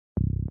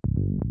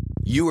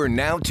You are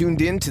now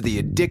tuned in to the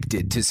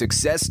Addicted to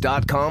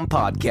Success.com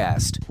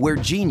podcast, where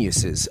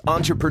geniuses,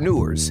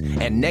 entrepreneurs,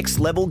 and next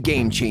level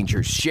game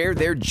changers share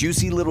their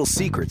juicy little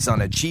secrets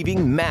on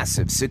achieving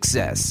massive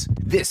success.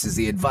 This is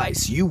the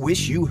advice you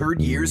wish you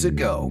heard years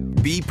ago.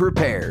 Be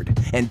prepared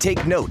and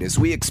take note as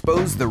we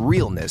expose the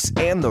realness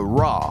and the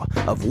raw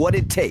of what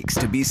it takes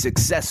to be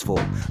successful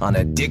on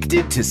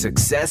Addicted to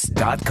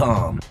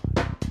Success.com.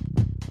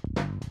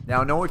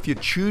 Now, I know if you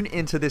tune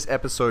into this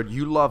episode,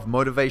 you love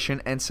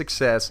motivation and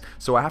success,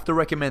 so I have to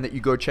recommend that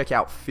you go check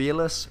out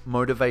Fearless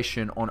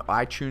Motivation on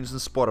iTunes and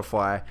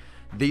Spotify.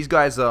 These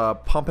guys are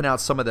pumping out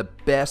some of the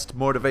best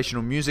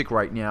motivational music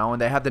right now,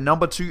 and they have the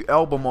number 2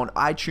 album on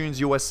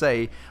iTunes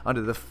USA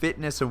under the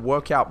fitness and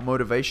workout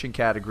motivation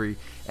category,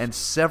 and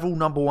several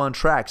number 1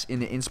 tracks in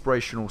the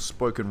inspirational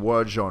spoken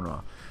word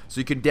genre.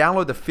 So you can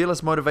download the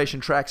Fearless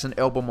Motivation tracks and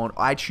album on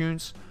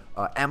iTunes,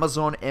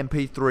 Amazon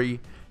MP3,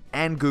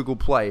 and Google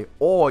Play,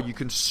 or you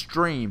can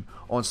stream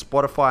on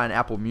Spotify and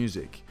Apple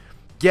Music.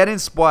 Get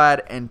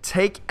inspired and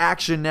take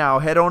action now.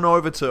 Head on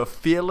over to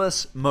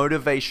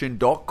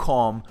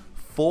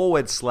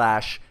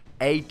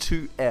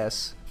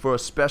fearlessmotivation.com/A2S for a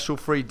special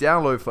free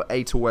download for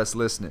A2S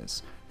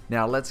listeners.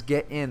 Now let's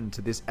get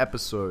into this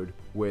episode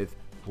with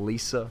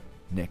Lisa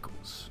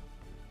Nichols.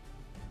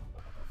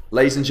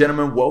 Ladies and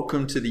gentlemen,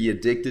 welcome to the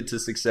Addicted to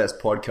Success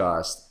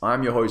podcast.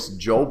 I'm your host,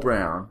 Joel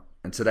Brown,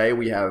 and today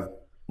we have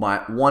my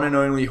one and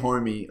only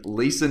homie,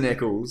 Lisa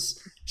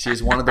Nichols. She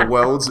is one of the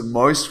world's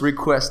most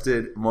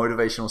requested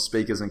motivational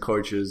speakers and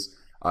coaches.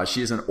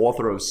 She is an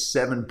author of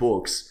 7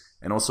 books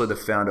and also the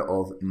founder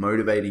of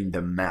Motivating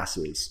the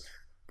Masses.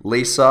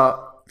 Lisa,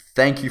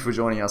 thank you for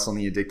joining us on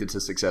the Addicted to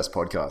Success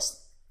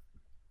podcast.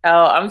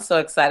 Oh, I'm so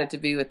excited to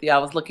be with you. I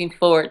was looking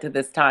forward to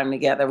this time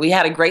together. We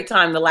had a great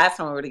time the last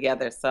time we were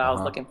together, so I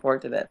was looking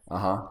forward to this.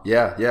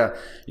 Yeah.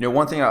 You know,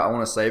 one thing I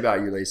want to say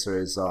about you, Lisa,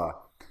 is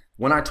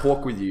when I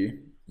talk with you,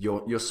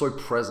 you're so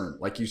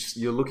present. Like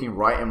you're looking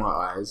right in my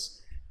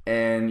eyes,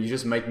 and you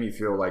just make me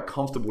feel like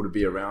comfortable to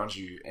be around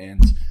you.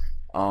 And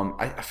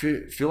I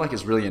feel like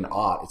it's really an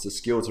art. It's a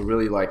skill to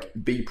really like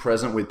be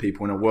present with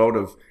people in a world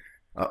of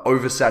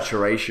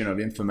oversaturation of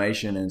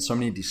information and so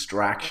many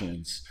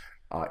distractions.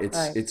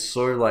 It's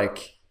so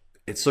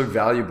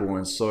valuable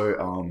and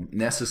so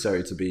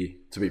necessary to be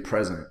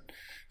present.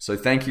 So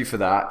thank you for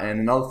that. And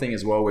another thing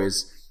as well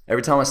is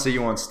every time I see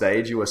you on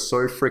stage, you are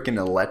so freaking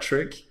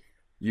electric.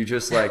 You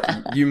just like,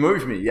 you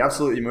move me. You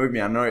absolutely move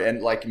me. I know.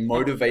 And like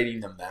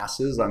motivating the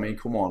masses, I mean,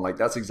 come on, like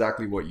that's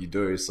exactly what you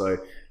do. So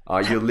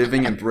you're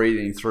living and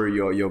breathing through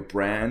your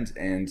brand.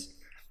 And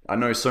I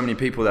know so many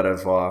people that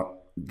have,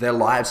 their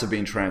lives have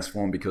been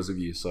transformed because of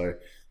you. So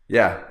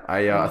yeah,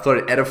 I thought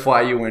I'd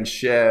edify you and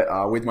share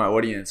with my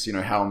audience, you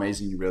know, how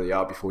amazing you really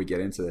are before we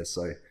get into this.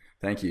 So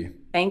thank you.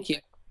 Thank you.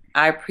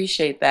 I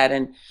appreciate that.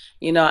 And,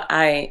 you know,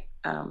 I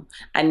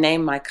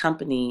named my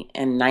company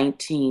in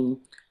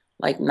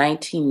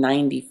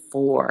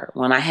 1994,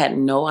 when I had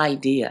no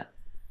idea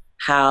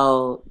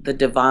how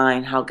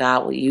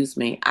God would use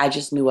me. I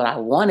just knew what I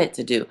wanted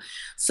to do.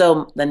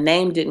 So the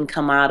name didn't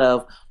come out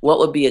of what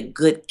would be a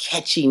good,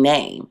 catchy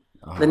name.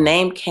 The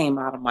name came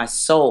out of my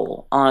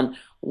soul on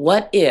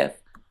what if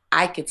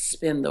I could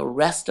spend the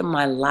rest of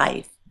my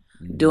life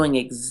doing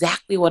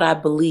exactly what I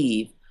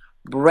believe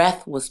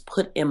breath was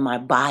put in my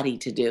body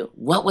to do.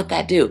 What would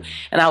that do?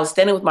 And I was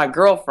standing with my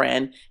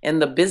girlfriend in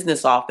the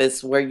business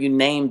office where you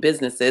name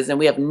businesses, and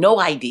we have no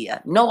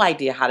idea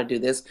how to do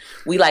this.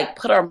 We like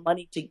put our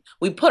money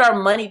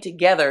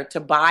together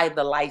to buy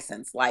the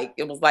license. Like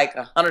it was like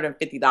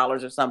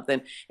 $150 or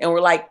something. And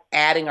we're like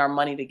adding our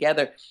money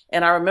together.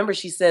 And I remember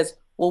she says,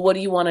 well, what do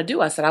you want to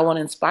do? I said, I want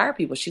to inspire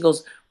people. She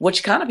goes,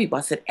 which kind of people?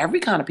 I said, every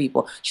kind of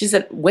people. She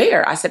said,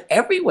 where? I said,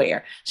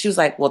 everywhere. She was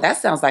like, well, that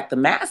sounds like the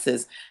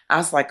masses. I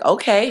was like,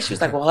 okay. She was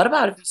like, well, what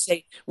about if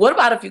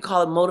you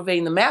call it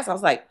Motivating the Mass? I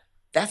was like,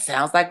 that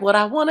sounds like what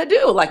I want to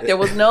do. Like there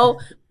was no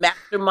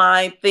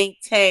mastermind think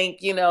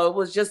tank, you know, it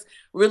was just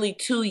really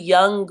 2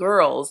 young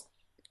girls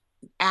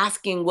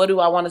asking, what do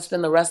I want to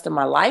spend the rest of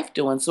my life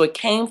doing? So it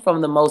came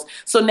from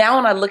so now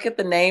when I look at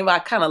the name, I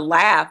kind of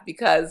laugh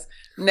because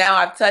now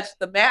I've touched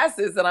the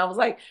masses. And I was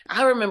like,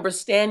 I remember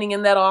standing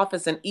in that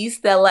office in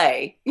East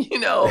LA, you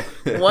know,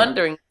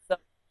 wondering,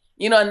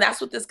 you know, and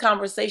that's what this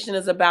conversation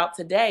is about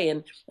today.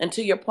 And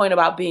to your point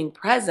about being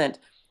present,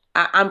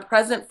 I'm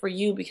present for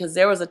you because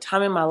there was a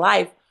time in my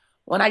life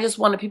when I just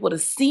wanted people to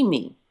see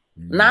me,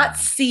 not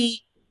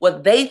see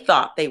what they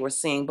thought they were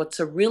seeing, but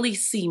to really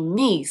see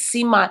me,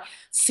 see my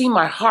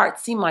heart,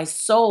 see my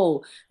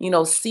soul, you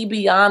know, see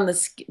beyond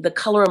the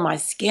color of my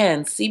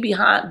skin, see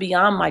beyond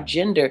my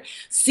gender,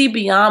 see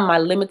beyond my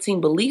limiting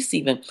beliefs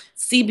even,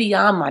 see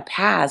beyond my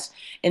past,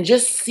 and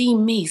just see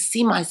me,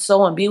 see my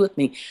soul and be with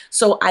me.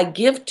 So I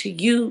give to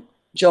you,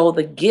 Joel,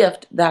 the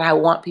gift that I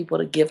want people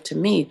to give to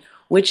me,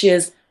 which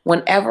is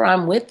whenever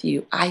I'm with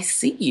you, I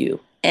see you.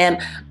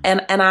 And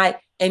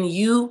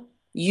you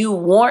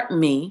want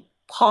me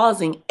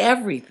pausing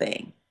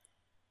everything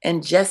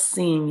and just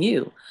seeing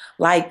you.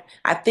 Like,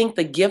 I think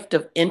the gift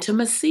of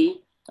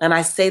intimacy, and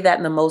I say that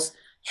in the most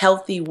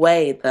healthy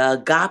way, the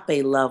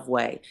agape love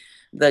way,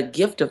 the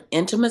gift of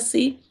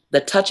intimacy, the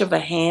touch of a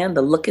hand,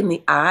 the look in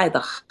the eye,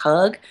 the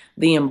hug,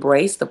 the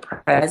embrace, the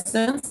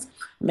presence.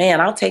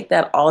 Man, I'll take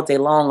that all day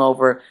long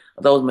over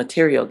those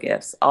material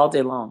gifts all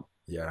day long.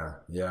 Yeah,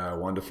 yeah,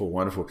 wonderful,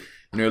 wonderful.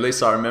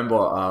 Lisa, I remember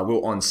we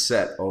were on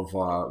set of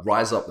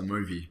Rise Up the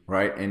movie,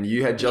 right? And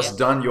you had just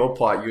done your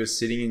part. You were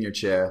sitting in your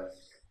chair,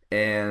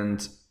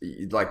 and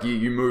like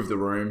you moved the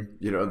room.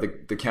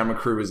 The camera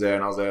crew was there,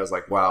 and I was there. I was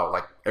like, wow,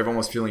 like everyone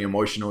was feeling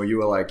emotional. You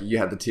were like, you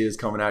had the tears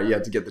coming out. You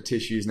had to get the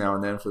tissues now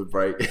and then for the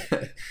break.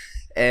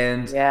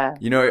 And Yeah.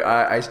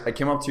 I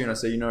came up to you and I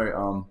said,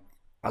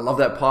 I love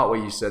that part where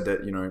you said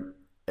that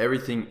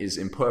everything is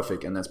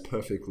imperfect, and that's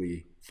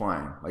perfectly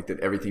fine. Like that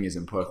everything is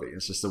imperfect.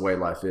 It's just the way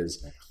life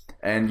is.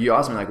 And you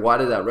asked me like, why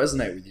did that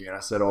resonate with you? And I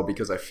said, oh,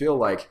 because I feel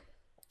like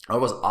I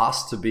was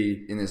asked to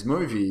be in this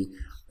movie,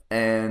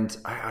 and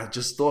I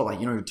just thought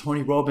like,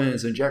 Tony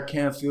Robbins and Jack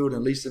Canfield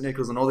and Lisa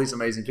Nichols and all these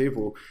amazing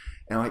people,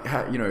 and like,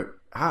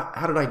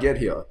 how did I get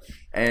here?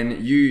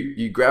 And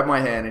you grabbed my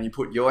hand and you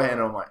put your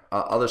hand on my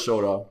other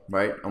shoulder,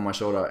 right, on my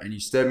shoulder, and you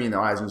stared me in the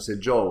eyes and you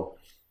said, Joel,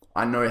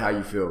 I know how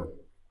you feel.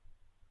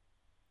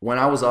 When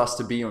I was asked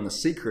to be on The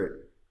Secret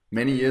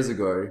many years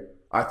ago,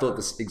 I thought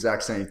this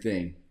exact same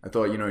thing. I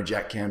thought,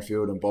 Jack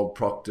Canfield and Bob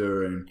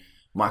Proctor and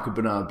Michael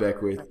Bernard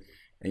Beckwith.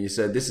 And you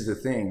said, this is the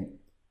thing.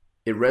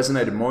 It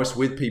resonated most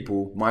with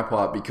people, my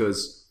part,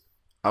 because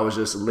I was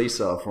just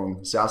Lisa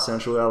from South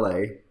Central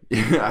LA.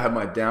 I had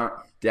my down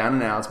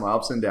and outs, my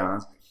ups and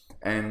downs,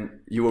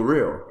 and you were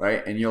real,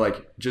 right? And you're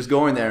like, just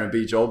go in there and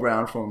be Joel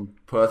Brown from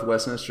Perth,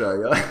 Western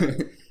Australia,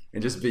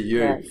 and just be you.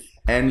 Yes.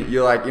 And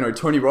you're like,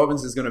 Tony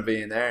Robbins is going to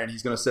be in there and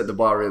he's going to set the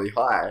bar really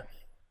high,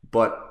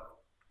 but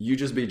you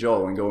just be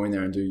Joel and go in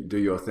there and do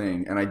your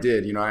thing. And I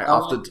did,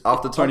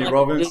 after Tony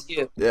Robbins.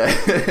 Yeah,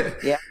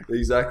 yeah,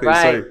 exactly.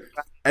 Right. So,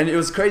 and it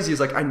was crazy.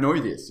 It's like, I know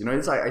this,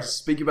 it's like, I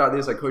speak about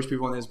this, I coach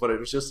people on this, but it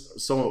was just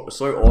so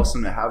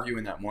awesome to have you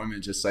in that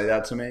moment, just say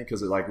that to me,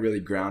 because it like really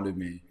grounded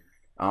me.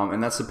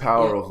 And that's the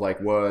power of like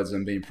words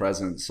and being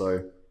present.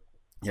 So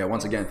yeah,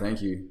 once again,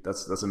 thank you.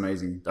 That's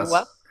amazing.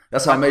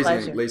 That's how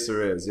amazing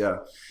Lisa is. Yeah.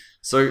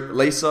 So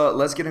Lisa,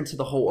 let's get into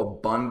the whole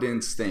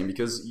abundance thing,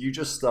 because you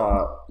just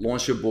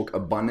launched your book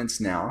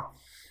Abundance Now,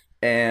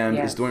 and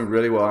it's doing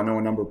really well. I know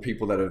a number of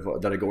people that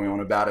are going on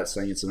about it,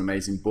 saying it's an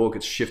amazing book.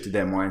 It's shifted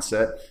their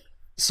mindset.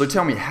 So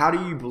tell me, how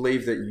do you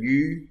believe that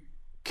you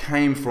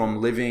came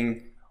from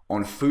living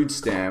on food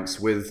stamps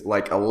with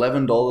like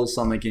 $11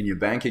 something in your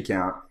bank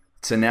account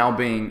to now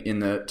being in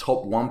the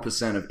top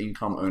 1% of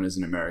income earners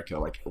in America?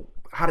 Like,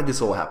 how did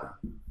this all happen?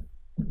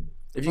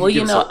 If you could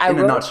give us in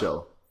a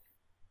nutshell.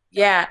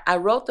 Yeah, I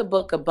wrote the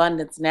book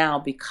Abundance Now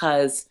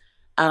because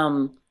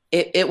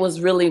it was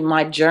really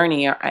my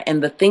journey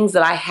and the things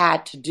that I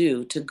had to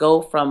do to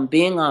go from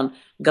being on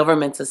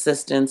government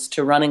assistance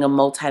to running a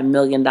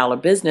multi-million-dollar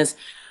business,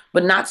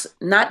 but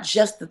not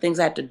just the things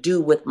I had to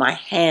do with my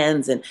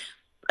hands and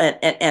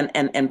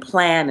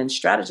plan and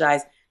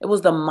strategize. It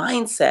was the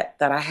mindset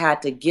that I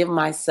had to give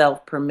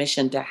myself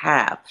permission to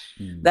have,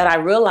 that I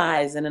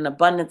realized. And in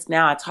Abundance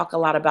Now, I talk a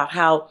lot about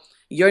how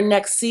your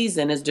next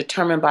season is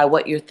determined by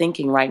what you're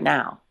thinking right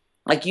now.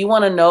 Like, you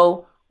want to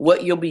know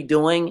what you'll be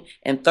doing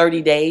in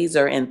 30 days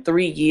or in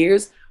 3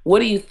 years.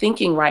 What are you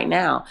thinking right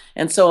now?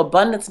 And so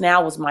Abundance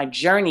Now was my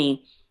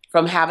journey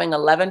from having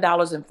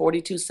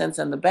 $11.42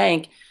 in the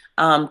bank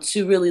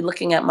to really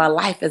looking at my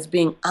life as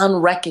being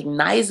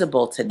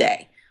unrecognizable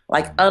today.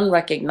 Like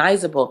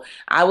unrecognizable.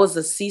 I was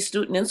a C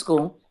student in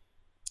school,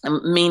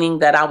 meaning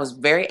that I was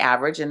very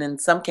average. And in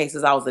some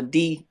cases, I was a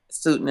D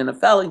student and a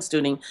failing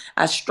student.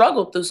 I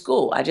struggled through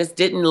school. I just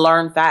didn't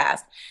learn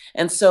fast.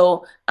 And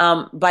so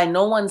by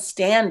no one's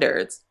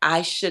standards,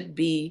 I should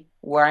be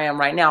where I am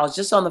right now. I was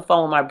just on the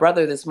phone with my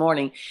brother this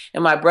morning,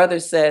 and my brother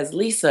says,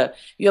 Lisa,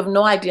 you have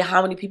no idea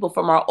how many people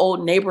from our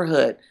old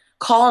neighborhood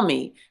call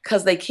me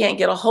because they can't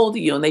get a hold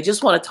of you and they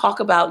just want to talk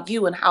about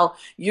you and how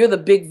you're the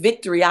big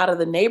victory out of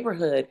the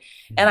neighborhood.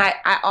 And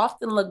I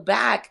often look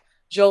back,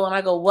 Joel, and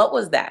I go, what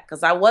was that?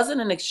 Because I wasn't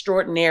an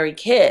extraordinary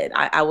kid.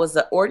 I was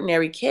an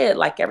ordinary kid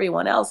like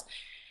everyone else.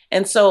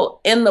 And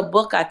so in the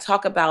book, I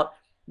talk about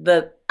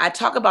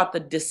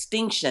the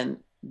distinction,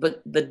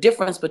 but the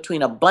difference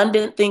between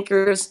abundant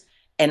thinkers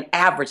and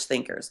average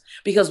thinkers.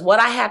 Because what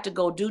I had to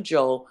go do,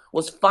 Joel,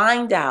 was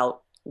find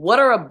out, what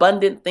are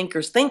abundant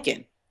thinkers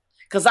thinking?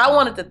 Because I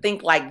wanted to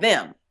think like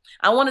them.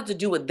 I wanted to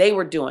do what they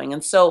were doing.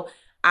 And so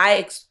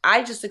I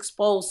just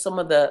exposed some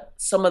of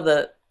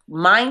the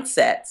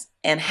mindsets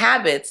and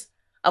habits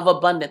of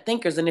abundant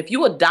thinkers. And if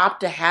you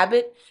adopt a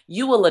habit,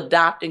 you will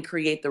adopt and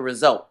create the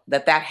result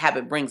that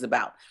habit brings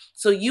about.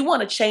 So you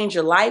want to change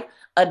your life,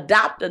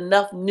 adopt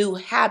enough new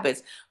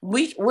habits.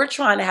 We're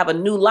trying to have a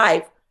new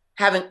life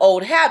having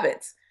old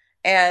habits.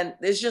 And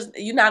it's just,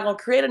 you're not going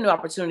to create a new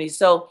opportunity.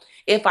 So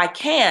if I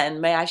can,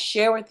 may I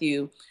share with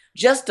you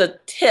just a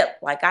tip?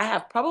 Like, I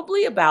have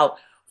probably about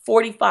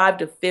 45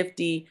 to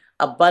 50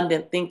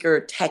 abundant thinker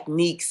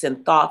techniques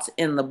and thoughts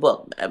in the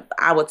book.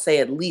 I would say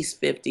at least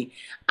 50.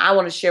 I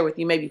want to share with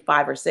you maybe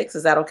 5 or 6.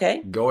 Is that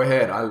okay? Go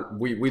ahead.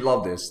 We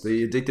love this.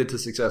 The Addicted to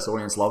Success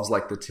audience loves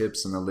like the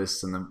tips and the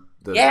lists and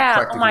the Yeah. Oh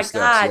practical my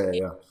steps. God.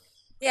 Yeah.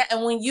 Yeah,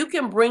 and when you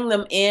can bring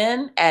them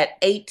in at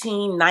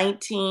 18,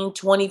 19,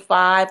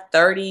 25,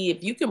 30,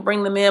 if you can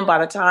bring them in by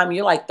the time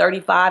you're like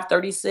 35,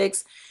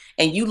 36,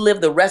 and you live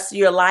the rest of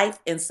your life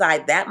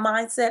inside that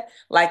mindset,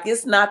 like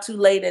it's not too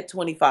late at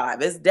 25.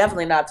 It's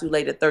definitely not too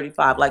late at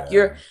 35. Like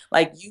you're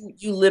like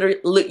you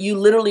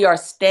literally are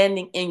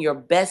standing in your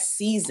best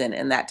season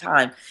in that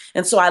time.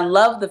 And so I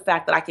love the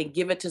fact that I can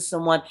give it to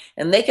someone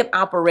and they can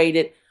operate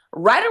it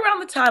right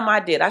around the time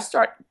I did. I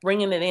start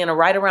bringing it in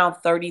right around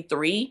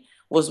 33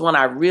 was when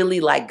I really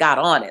like got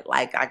on it.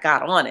 Like I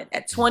got on it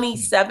at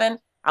 27.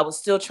 I was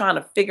still trying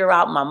to figure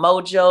out my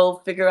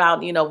mojo, figure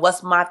out,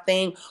 what's my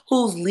thing,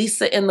 who's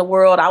Lisa in the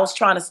world. I was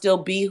trying to still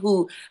be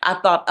who I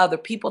thought other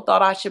people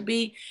thought I should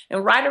be.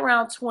 And right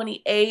around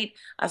 28,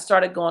 I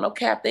started going,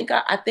 okay, I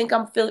think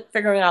I'm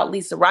figuring out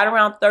Lisa. Right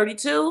around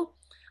 32,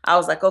 I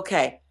was like,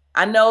 okay,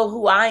 I know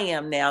who I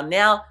am now.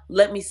 Now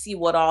let me see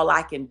what all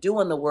I can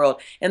do in the world.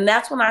 And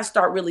that's when I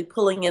start really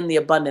pulling in the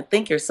abundant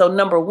thinkers. So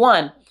number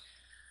one,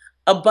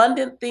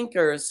 abundant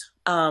thinkers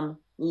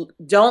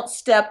don't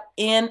step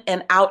in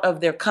and out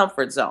of their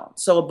comfort zone.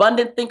 So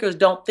abundant thinkers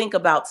don't think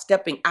about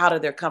stepping out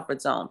of their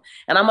comfort zone.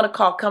 And I'm going to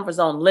call comfort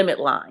zone limit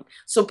line.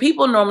 So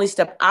people normally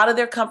step out of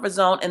their comfort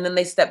zone and then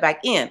they step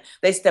back in.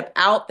 They step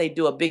out, they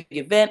do a big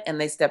event and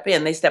they step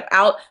in. They step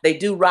out, they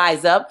do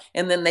rise up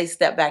and then they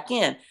step back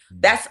in.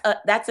 That's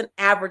an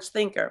average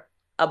thinker.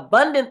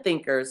 Abundant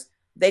thinkers,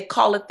 they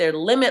call it their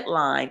limit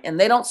line, and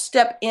they don't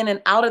step in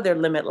and out of their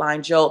limit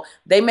line, Joe.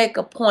 They make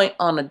a point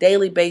on a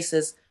daily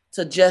basis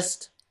to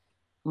just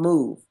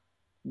move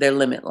their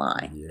limit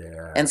line.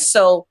 Yeah. And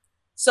so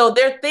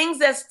there are things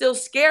that still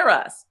scare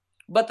us,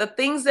 but the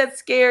things that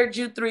scared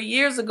you 3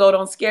 years ago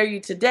don't scare you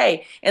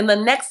today. And the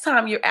next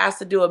time you're asked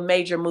to do a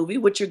major movie,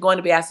 which you're going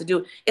to be asked to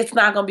do, it's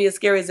not going to be as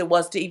scary as it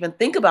was to even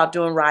think about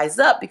doing Rise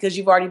Up, because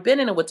you've already been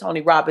in it with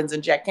Tony Robbins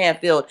and Jack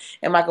Canfield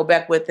and Michael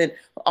Beckwith and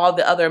all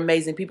the other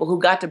amazing people who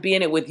got to be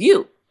in it with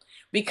you,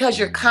 because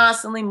you're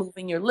constantly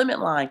moving your limit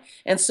line.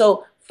 And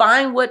so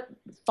find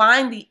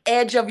the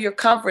edge of your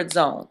comfort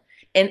zone.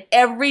 And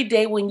every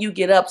day when you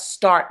get up,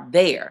 start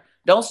there.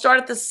 Don't start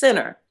at the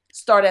center.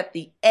 Start at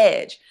the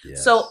edge.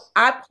 Yes. So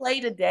I play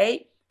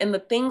today, and the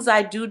things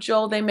I do,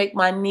 Joel, they make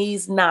my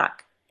knees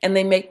knock and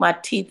they make my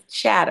teeth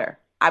chatter.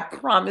 I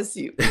promise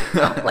you.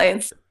 I'm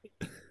playing.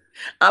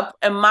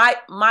 And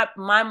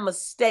my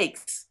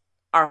mistakes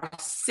are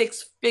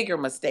 6-figure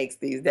mistakes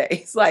these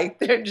days. Like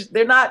they're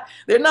not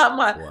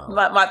my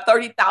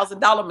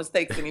 $30,000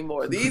 mistakes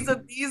anymore. These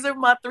are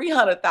my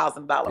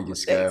 $300,000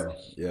 mistakes. Scale.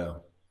 Yeah.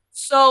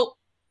 So,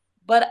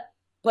 but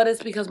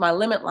it's because my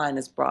limit line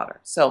is broader.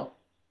 So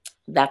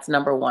that's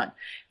number one.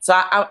 So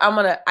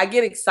I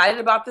get excited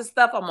about this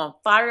stuff. I'm on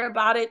fire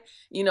about it,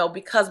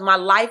 because my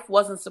life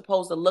wasn't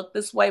supposed to look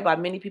this way by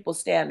many people's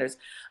standards.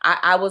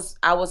 I was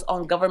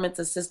on government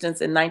assistance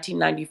in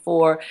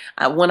 1994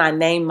 when I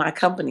named my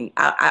company.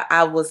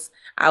 I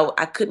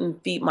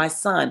couldn't feed my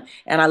son,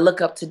 and I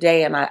look up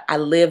today and I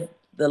live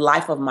the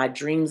life of my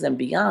dreams and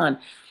beyond.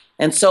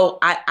 And so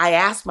I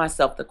asked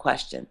myself the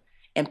question,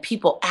 and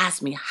people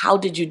ask me, how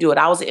did you do it?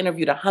 I was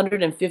interviewed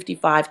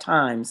 155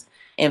 times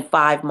in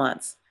 5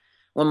 months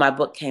when my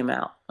book came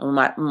out, when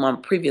my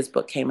previous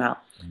book came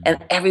out.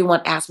 And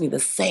everyone asked me the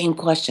same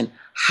question.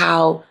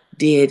 How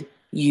did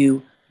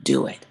you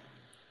do it?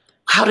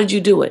 How did you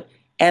do it?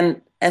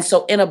 And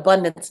so in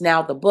Abundance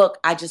Now, the book,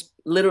 I just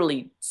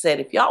literally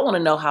said, if y'all want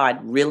to know how I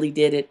really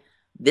did it,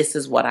 this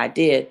is what I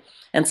did.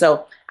 And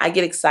so I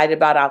get excited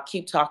about it. I'll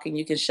keep talking.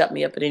 You can shut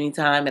me up at any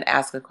time and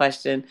ask a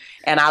question,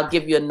 and I'll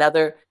give you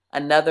another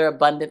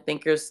Abundant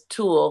Thinkers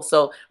tool.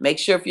 So make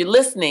sure if you're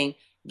listening,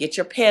 get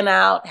your pen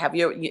out.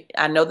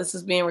 I know this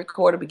is being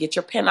recorded, but get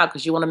your pen out,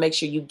 because you want to make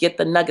sure you get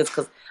the nuggets,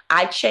 because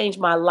I changed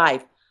my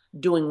life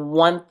doing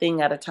one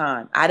thing at a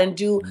time. I didn't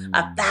do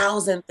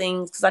 1,000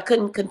 things because I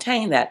couldn't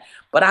contain that,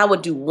 but I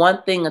would do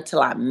one thing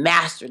until I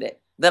mastered it.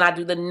 Then I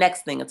do the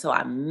next thing until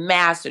I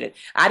mastered it.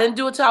 I didn't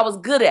do it until I was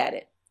good at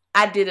it.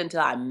 I did it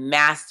until I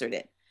mastered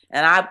it.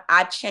 And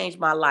I changed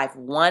my life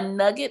one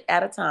nugget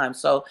at a time.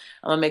 So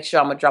I'm going to make sure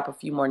I'm going to drop a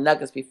few more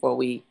nuggets before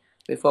we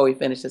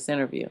finish this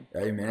interview.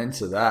 Amen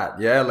to that.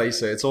 Yeah,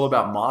 Lisa, it's all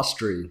about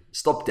mastery.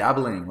 Stop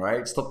dabbling,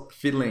 right? Stop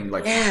fiddling.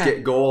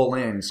 Go all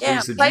in.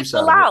 Squeeze the juice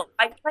out of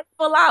it. Play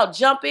full out.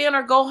 Jump in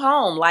or go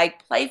home.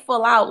 Play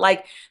full out.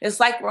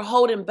 It's like we're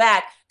holding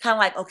back. Kind of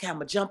like, okay, I'm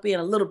going to jump in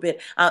a little bit.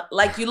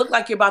 You look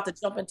like you're about to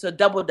jump into a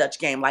double dutch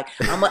game. I'm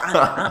going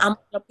to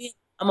jump in.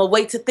 I'm going to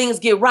wait till things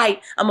get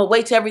right. I'm going to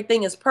wait till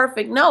everything is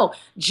perfect. No,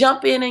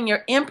 jump in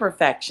your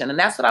imperfection. And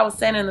that's what I was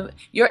saying.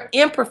 Your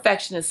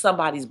imperfection is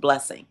somebody's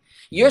blessing.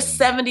 Your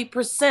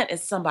 70%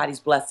 is somebody's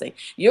blessing.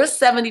 Your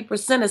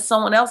 70% is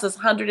someone else's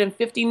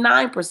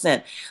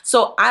 159%.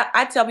 So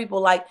I tell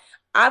people,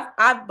 I've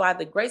by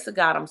the grace of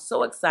God, I'm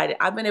so excited.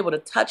 I've been able to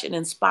touch and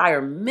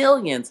inspire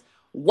millions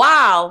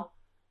while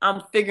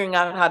I'm figuring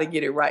out how to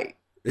get it right.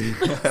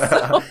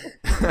 Well,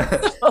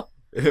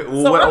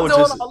 So, so I'm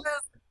doing all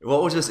this.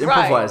 we're just Right.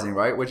 improvising,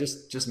 right? We're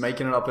just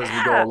making it up as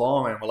we go Yeah.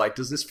 along, and we're like,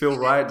 does this feel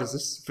right? Does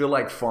this feel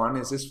like fun?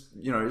 Is this,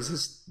 is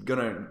this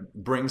gonna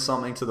bring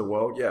something to the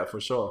world? Yeah, for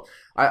sure.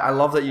 I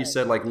love that you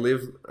said like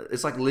live.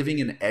 It's like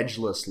living an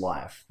edgeless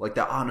life. Like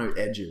there are no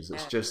edges.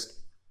 It's Yes. just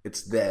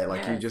it's there.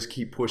 Like you Yes. just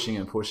keep pushing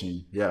and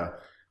pushing. Yeah,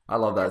 I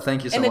love that. Yes.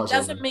 Thank you so And it much,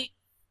 doesn't Elvin. mean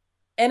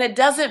and it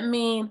doesn't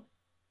mean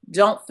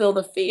don't feel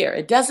the fear.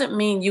 It doesn't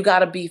mean you got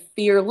to be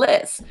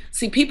fearless.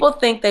 See, people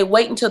think they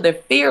wait until they're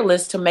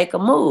fearless to make a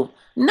move.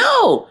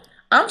 No,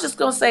 I'm just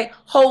going to say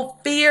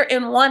hold fear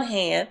in one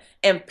hand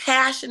and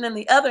passion in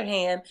the other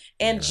hand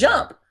and Yeah,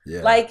 jump.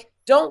 yeah. Like,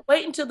 don't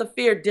wait until the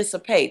fear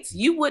dissipates.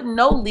 You wouldn't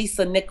know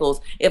Lisa Nichols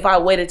if I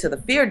waited till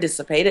the fear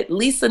dissipated.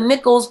 Lisa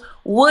Nichols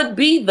would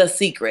be the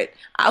secret.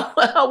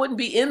 I wouldn't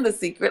be in the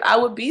secret. I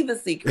would be the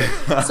secret.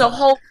 So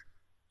hold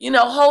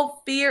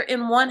fear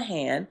in one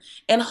hand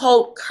and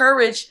hold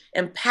courage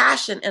and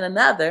passion in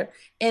another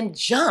and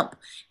jump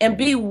and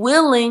be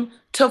willing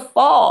to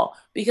fall.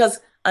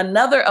 Because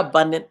another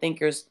abundant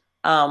thinker's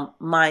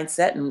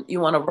mindset, and you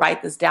want to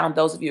write this down,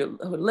 those of you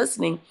who are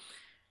listening,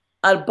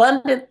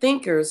 abundant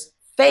thinkers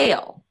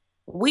fail.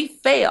 We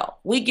fail.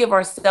 We give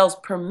ourselves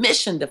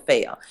permission to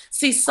fail.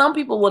 See, some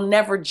people will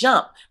never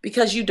jump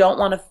because you don't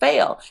want to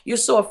fail. You're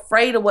so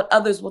afraid of what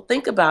others will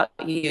think about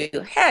you.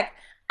 Heck,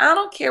 I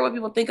don't care what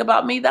people think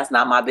about me. That's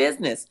not my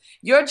business.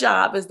 Your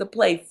job is to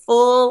play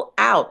full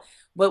out.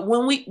 But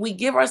when we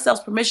give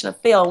ourselves permission to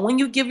fail, when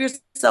you give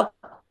yourself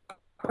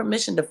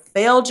permission to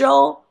fail,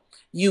 Joel,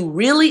 you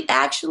really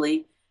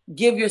actually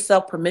give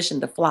yourself permission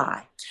to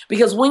fly.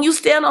 Because when you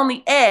stand on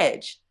the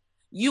edge,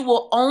 you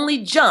will only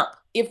jump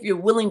if you're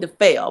willing to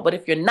fail. But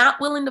if you're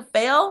not willing to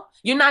fail,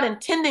 you're not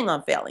intending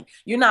on failing.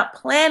 You're not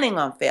planning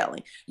on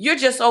failing. You're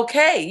just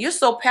okay. You're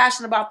so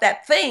passionate about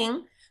that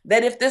thing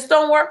that if this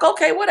don't work,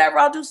 okay, whatever,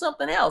 I'll do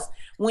something else.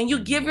 When you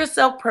give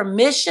yourself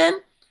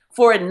permission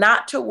for it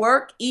not to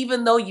work,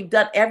 even though you've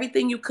done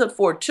everything you could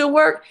for it to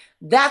work,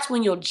 that's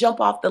when you'll jump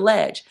off the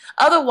ledge.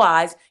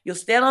 Otherwise, you'll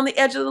stand on the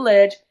edge of the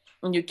ledge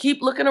and you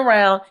keep looking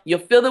around. You'll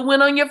feel the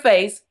wind on your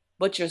face,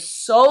 but you're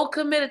so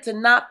committed to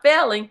not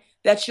failing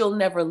that you'll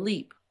never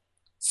leap.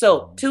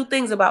 So, two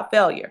things about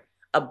failure.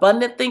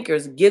 Abundant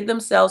thinkers give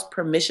themselves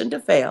permission to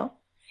fail.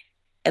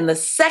 And the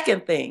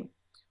second thing,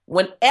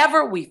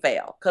 whenever we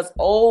fail, because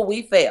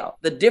we fail.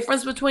 The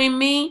difference between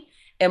me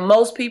and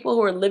most people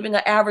who are living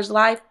an average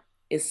life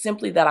is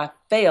simply that I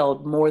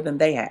failed more than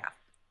they have.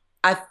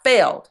 I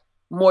failed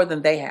more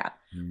than they have.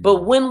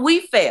 But when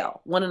we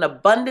fail, when an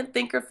abundant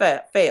thinker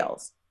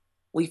fails,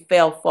 we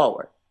fail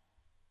forward.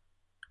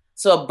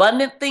 So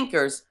abundant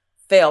thinkers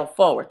fail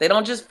forward. They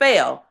don't just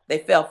fail, they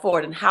fail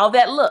forward. And how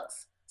that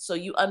looks, so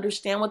you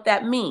understand what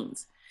that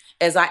means,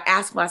 as I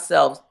ask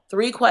myself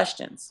three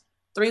questions.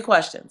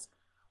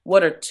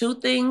 What are two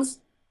things?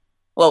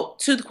 Well,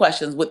 two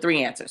questions with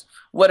three answers.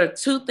 What are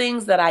two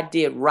things that I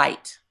did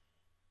right?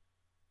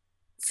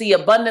 See,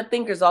 abundant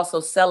thinkers also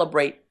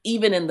celebrate,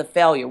 even in the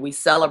failure, we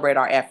celebrate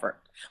our effort.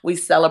 We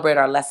celebrate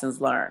our lessons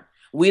learned.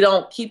 We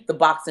don't keep the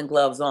boxing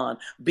gloves on,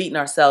 beating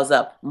ourselves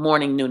up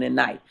morning, noon, and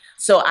night.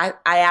 So I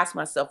ask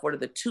myself, what are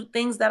the two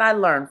things that I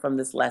learned from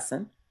this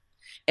lesson?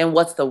 And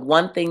what's the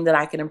one thing that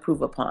I can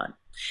improve upon?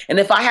 And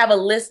if I have a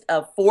list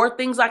of 4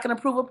 things I can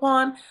improve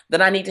upon,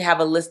 then I need to have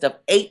a list of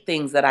 8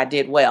 things that I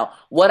did well.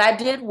 What I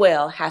did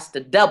well has to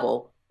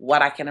double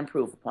what I can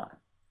improve upon.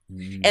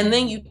 And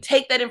then you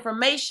take that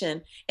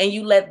information and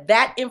you let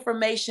that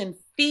information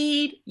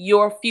feed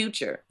your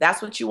future.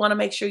 That's what you want to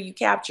make sure you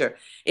capture.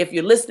 If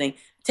you're listening,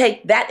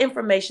 take that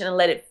information and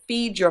let it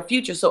feed your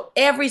future. So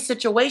every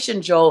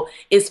situation, Joel,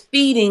 is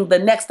feeding the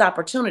next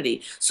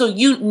opportunity. So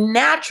you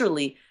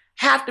naturally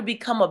have to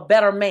become a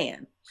better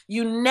man.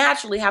 You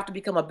naturally have to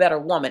become a better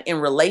woman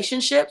in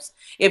relationships.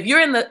 If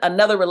you're in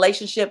another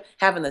relationship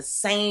having the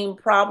same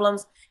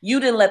problems, you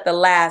didn't let the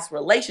last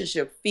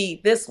relationship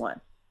feed this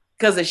one,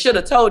 because it should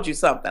have told you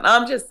something.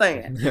 I'm just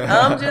saying.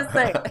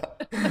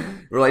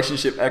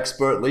 Relationship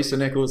expert Lisa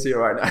Nichols here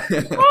right now.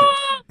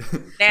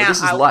 Now, But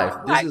this is life.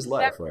 This is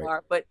life, that right?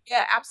 part, but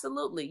yeah,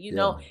 absolutely.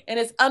 Yeah. And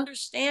it's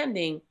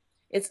understanding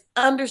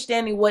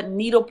what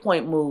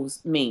needlepoint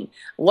moves mean.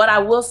 What I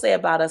will say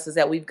about us is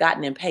that we've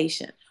gotten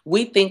impatient.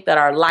 We think that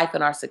our life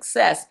and our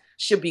success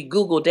should be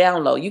Google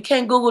download. You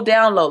can't Google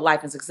download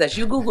life and success.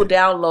 You Google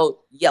download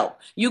Yelp.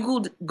 You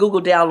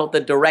Google download the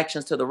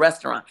directions to the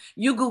restaurant.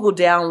 You Google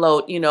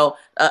download,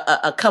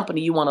 a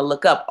company you want to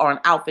look up or an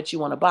outfit you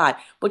want to buy.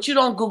 But you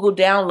don't Google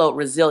download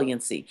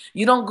resiliency.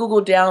 You don't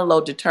Google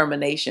download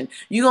determination.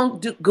 You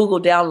don't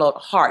Google download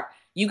heart.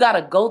 You got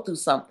to go through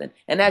something.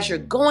 And as you're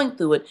going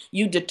through it,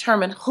 you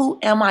determine, who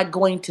am I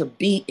going to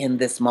be in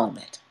this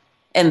moment?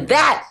 And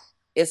that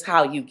is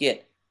how you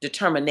get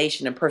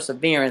determination and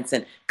perseverance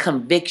and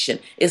conviction.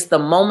 It's the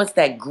moments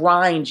that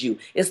grind you.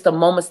 It's the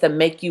moments that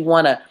make you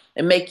want to,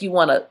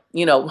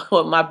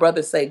 what my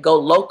brothers say, go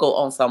local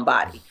on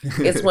somebody.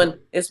 It's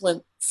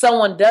when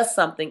someone does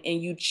something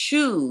and you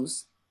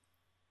choose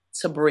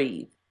to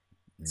breathe.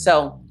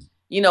 So,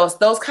 It's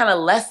those kind of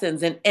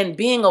lessons, and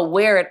being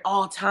aware at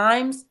all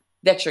times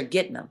that you're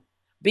getting them.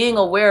 Being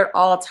aware at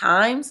all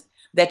times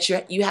that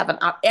you have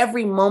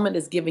every moment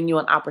is giving you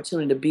an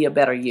opportunity to be a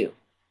better you.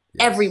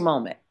 Yes. Every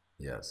moment.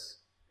 Yes.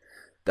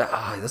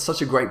 That's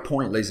such a great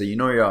point, Lisa.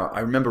 I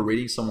remember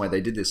reading somewhere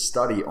they did this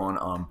study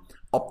on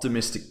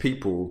optimistic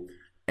people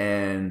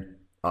and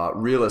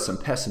realist and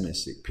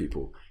pessimistic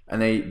people.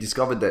 And they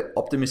discovered that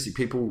optimistic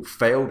people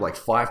failed like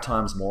 5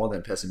 times more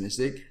than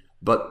pessimistic,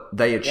 but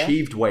they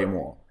achieved way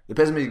more. The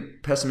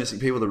pessimistic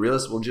people, the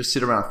realists, will just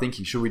sit around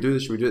thinking, should we do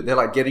this? Should we do it? They're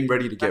like getting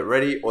ready to get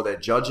ready, or they're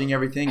judging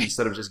everything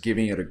instead of just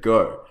giving it a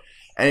go.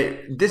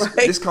 And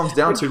this comes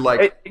down to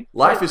like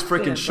life is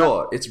freaking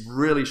short. It's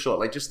really short.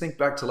 Like just think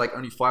back to like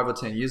only 5 or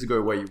 10 years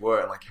ago where you were,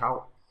 and like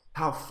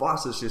how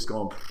fast it's just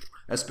gone.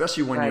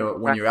 Especially when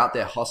you're out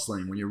there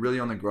hustling, when you're really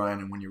on the grind,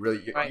 and when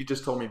you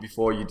just told me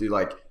before you do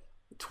like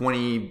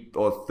 20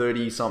 or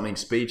 30 something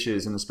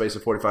speeches in the space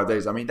of 45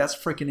 days. I mean, that's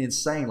freaking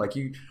insane. Like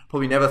you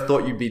probably never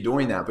thought you'd be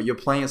doing that, but you're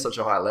playing at such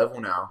a high level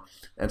now.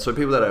 And so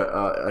people that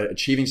are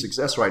achieving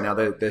success right now,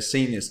 they're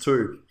seeing this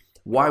too.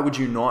 Why would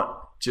you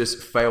not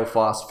just fail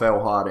fast, fail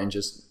hard, and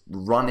just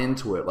run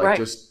into it? Like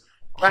just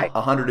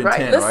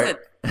 110, right?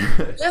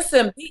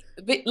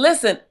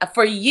 Listen,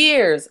 for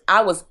years,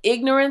 I was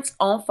ignorance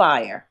on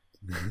fire.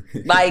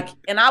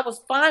 And I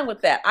was fine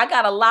with that. I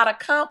got a lot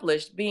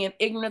accomplished being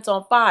ignorance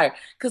on fire,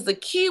 because the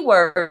key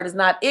word is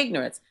not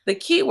ignorance. The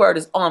key word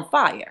is on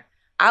fire.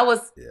 I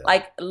was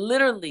like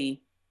literally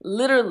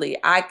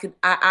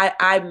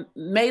I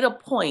made a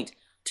point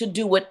to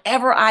do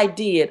whatever I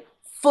did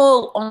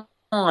full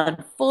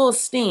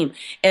steam,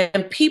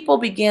 and people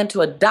began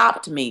to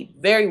adopt me.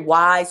 Very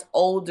wise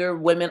older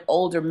women,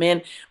 older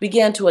men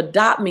began to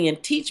adopt me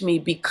and teach me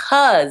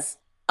because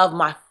of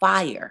my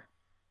fire.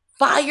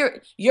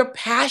 Your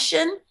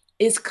passion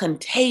is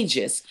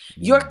contagious.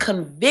 Your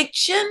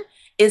conviction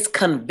is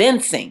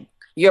convincing.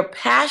 Your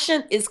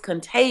passion is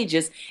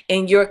contagious,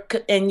 and your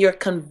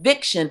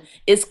conviction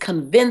is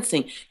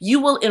convincing. You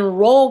will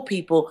enroll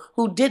people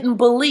who didn't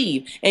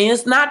believe, and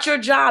it's not your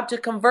job to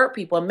convert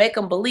people and make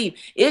them believe.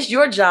 It's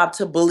your job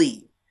to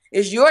believe.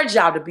 It's your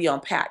job to be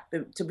on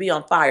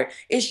fire.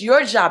 It's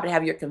your job to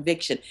have your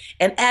conviction.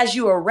 And as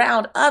you're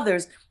around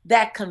others,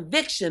 that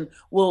conviction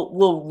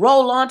will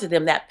roll onto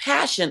them. That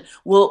passion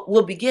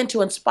will begin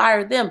to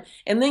inspire them.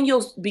 And then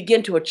you'll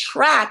begin to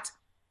attract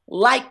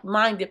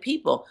like-minded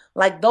people.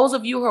 Like those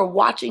of you who are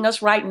watching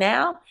us right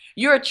now,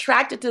 you're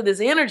attracted to this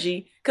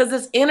energy because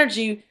this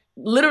energy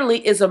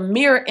literally is a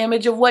mirror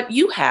image of what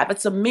you have.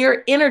 It's a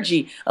mirror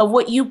energy of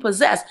what you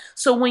possess.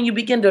 So when you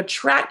begin to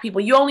attract people,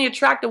 you only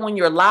attract them when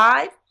you're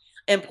live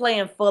and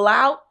playing full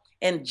out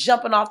and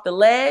jumping off the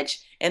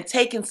ledge and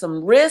taking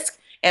some risk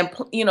and,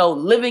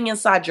 living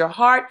inside your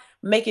heart,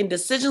 making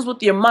decisions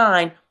with your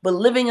mind, but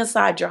living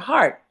inside your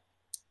heart.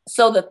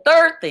 So the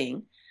third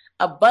thing,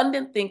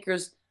 abundant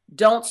thinkers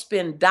don't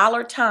spend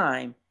dollar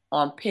time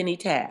on penny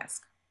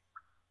tasks.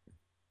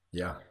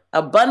 Yeah.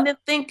 Abundant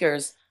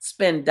thinkers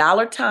spend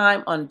dollar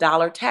time on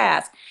dollar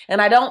tasks.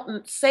 And I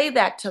don't say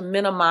that to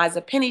minimize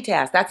a penny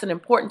task. That's an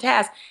important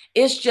task.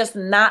 It's just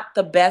not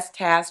the best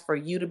task for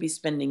you to be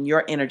spending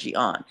your energy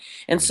on.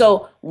 And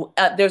so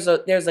there's a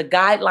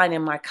guideline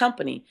in my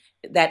company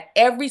that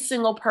every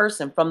single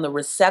person, from the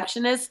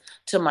receptionist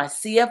to my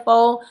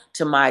CFO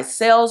to my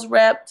sales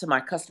rep to my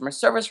customer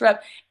service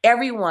rep,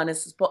 everyone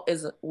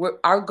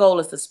our goal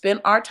is to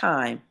spend our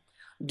time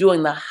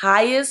doing the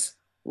highest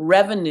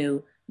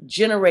revenue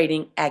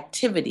generating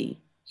activity.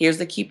 Here's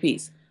the key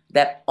piece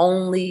that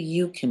only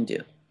you can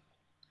do.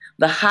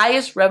 The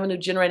highest revenue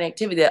generating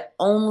activity that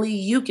only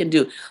you can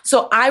do.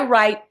 So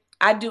I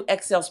do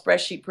Excel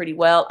spreadsheet pretty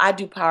well. I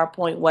do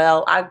PowerPoint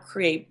well. I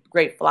create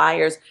great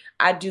flyers.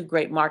 I do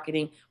great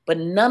marketing, but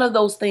none of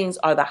those things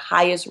are the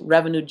highest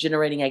revenue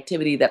generating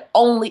activity that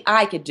only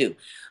I could do.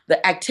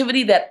 The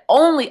activity that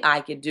only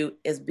I could do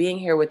is being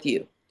here with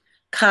you.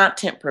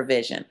 Content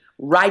provision,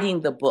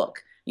 writing the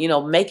book,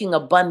 making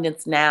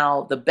Abundance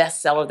Now the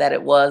bestseller that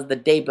it was the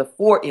day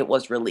before it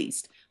was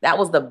released. That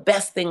was the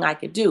best thing I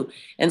could do.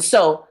 And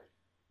so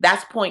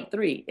that's point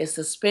 3, is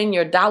to spend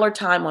your dollar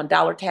time on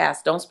dollar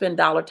tasks. Don't spend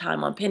dollar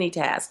time on penny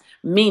tasks,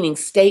 meaning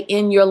stay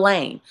in your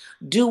lane.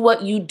 Do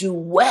what you do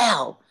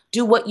well.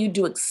 Do what you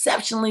do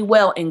exceptionally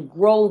well and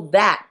grow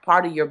that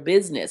part of your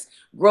business.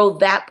 Grow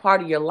that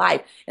part of your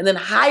life. And then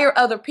hire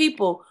other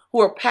people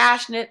who are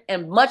passionate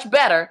and much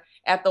better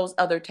at those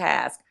other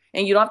tasks.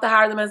 And you don't have to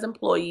hire them as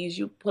employees.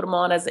 You put them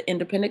on as an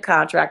independent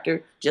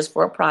contractor just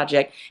for a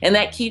project. And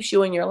that keeps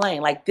you in your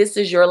lane. Like, this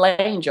is your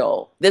lane,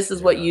 Joel. This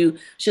is what you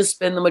should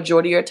spend the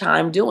majority of your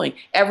time doing.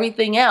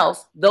 Everything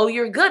else, though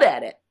you're good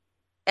at it,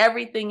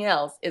 everything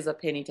else is a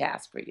penny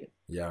task for you.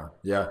 Yeah.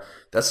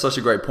 That's such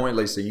a great point,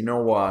 Lisa.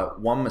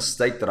 One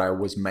mistake that I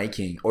was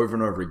making over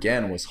and over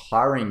again was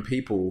hiring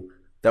people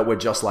that were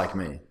just like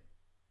me.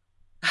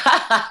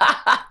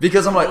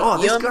 Because I'm like, oh,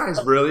 this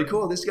guy's really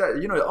cool. This guy,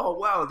 oh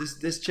wow,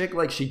 this chick,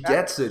 like, she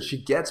gets it. She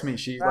gets me.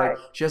 She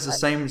has the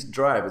same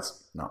drive.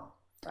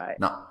 Right.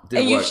 No, And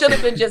didn't you work. should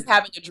have been just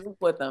having a drink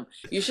with them.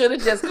 You should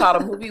have just caught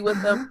a movie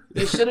with them.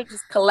 You should have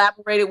just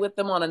collaborated with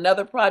them on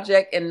another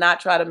project and not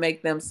try to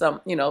make them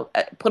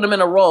put them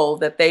in a role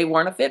that they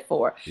weren't a fit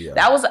for.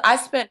 Yeah. I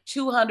spent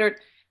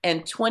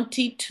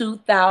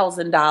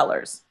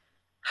 $222,000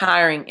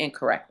 hiring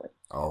incorrectly.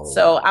 Oh.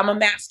 So I'm a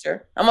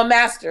master. I'm a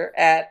master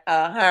at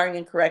hiring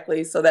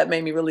incorrectly. So that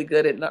made me really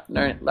good at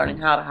learning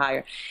how to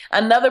hire.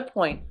 Another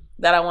point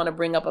that I want to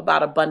bring up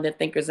about abundant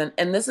thinkers, and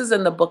this is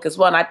in the book as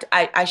well. And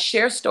I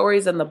share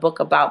stories in the book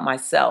about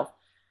myself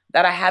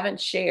that I haven't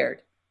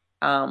shared.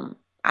 I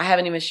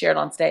haven't even shared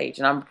on stage,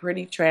 and I'm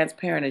pretty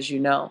transparent, as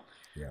you know.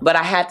 Yeah. But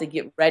I had to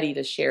get ready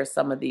to share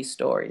some of these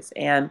stories.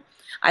 And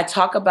I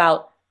talk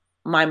about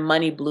my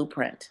money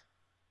blueprint.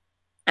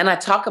 And I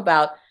talk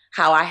about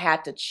how I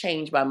had to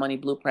change my money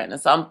blueprint.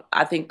 And so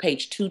I think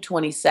page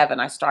 227,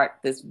 I start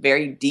this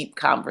very deep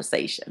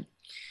conversation.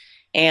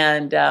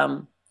 And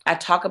I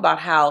talk about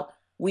how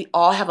we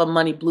all have a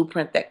money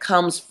blueprint that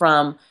comes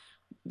from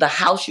the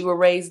house you were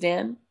raised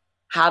in.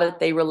 How did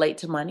they relate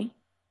to money?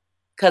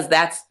 Because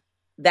that's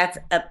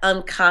an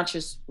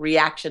unconscious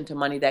reaction to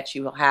money that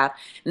you will have.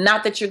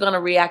 Not that you're going to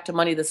react to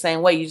money the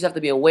same way. You just have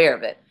to be aware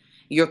of it.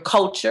 Your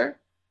culture,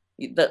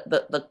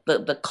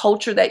 the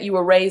culture that you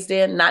were raised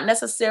in, not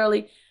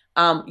necessarily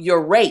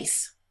your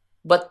race,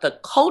 but the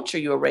culture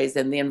you were raised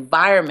in, the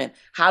environment.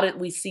 How did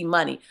we see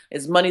money?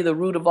 Is money the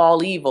root of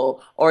all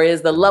evil? Or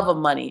is the love of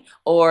money?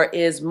 Or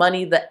is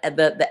money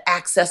the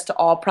access to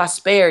all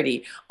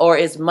prosperity? Or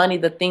is money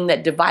the thing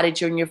that divided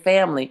you and your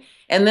family?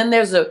 And then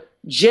there's a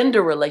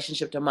gender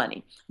relationship to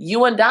money.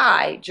 You and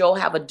I, Joel,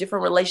 have a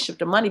different relationship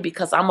to money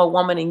because I'm a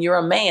woman and you're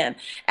a man.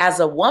 As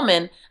a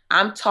woman,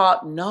 I'm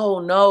taught,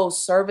 no,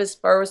 service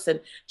first, and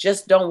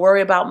just don't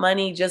worry about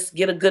money. Just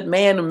get a good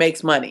man who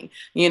makes money,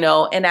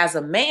 And as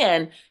a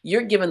man,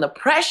 you're given the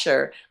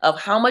pressure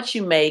of how much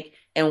you make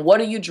and what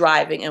are you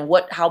driving and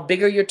how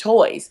big are your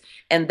toys.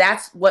 And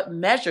that's what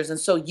measures. And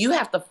so you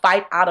have to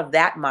fight out of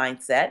that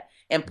mindset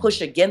and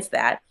push against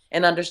that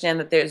and understand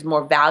that there's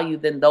more value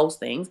than those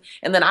things.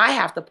 And then I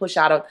have to push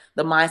out of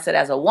the mindset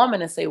as a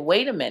woman and say,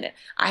 wait a minute,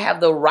 I have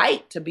the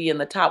right to be in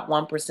the top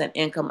 1%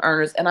 income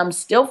earners, and I'm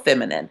still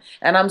feminine,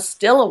 and I'm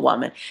still a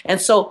woman. And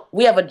so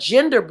we have a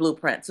gender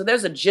blueprint. So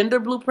there's a gender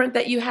blueprint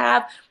that you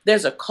have.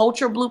 There's a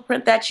culture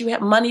blueprint that you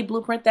have, money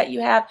blueprint that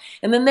you have.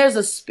 And then there's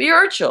a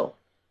spiritual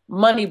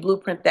money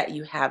blueprint that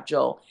you have,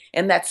 Joel.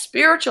 And that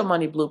spiritual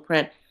money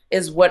blueprint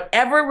is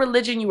whatever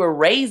religion you were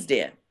raised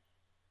in.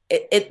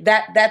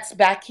 That's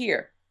back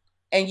here.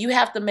 And you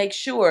have to make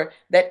sure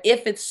that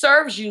if it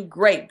serves you,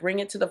 great, bring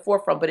it to the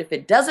forefront. But if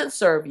it doesn't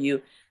serve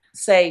you,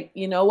 say,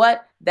 you know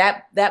what,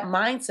 that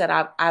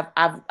mindset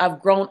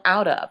I've grown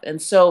out of.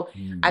 And so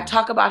I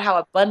talk about how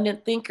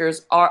abundant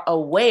thinkers are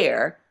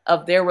aware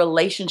of their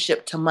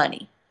relationship to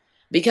money.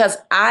 Because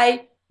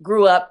I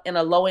grew up in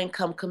a low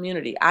income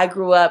community. I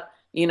grew up,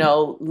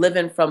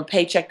 living from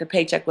paycheck to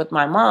paycheck with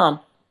my mom.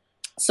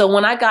 So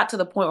when I got to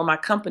the point where my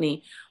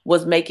company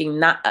was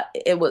making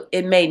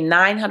it made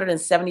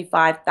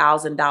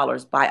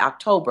 $975,000 by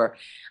October,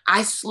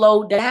 I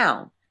slowed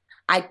down.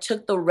 I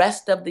took the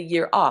rest of the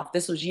year off.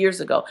 This was years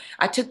ago.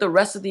 I took the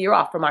rest of the year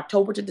off. From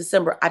October to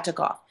December, I took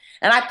off.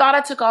 And I thought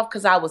I took off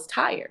because I was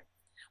tired.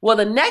 Well,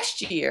 the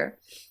next year,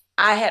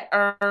 I had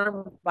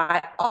earned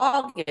by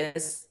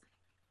August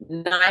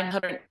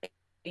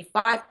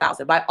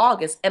 $985,000 by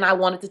August, and I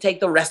wanted to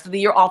take the rest of the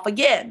year off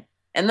again.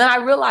 And then I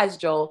realized,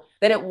 Joel,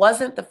 that it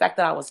wasn't the fact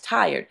that I was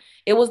tired.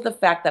 It was the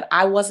fact that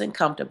I wasn't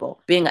comfortable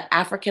being an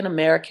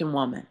African-American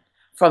woman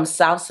from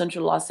South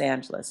Central Los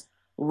Angeles,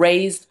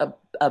 raised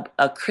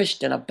a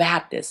Christian, a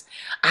Baptist.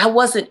 I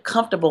wasn't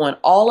comfortable in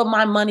all of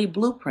my money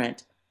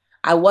blueprint.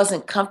 I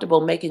wasn't comfortable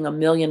making $1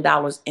 million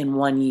in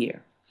 1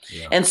 year.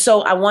 Yeah. And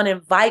so I want to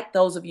invite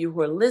those of you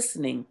who are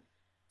listening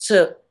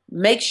to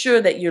make sure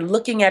that you're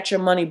looking at your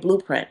money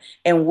blueprint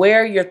and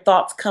where your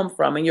thoughts come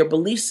from and your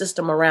belief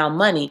system around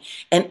money.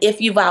 And if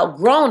you've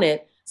outgrown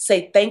it,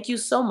 say, thank you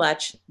so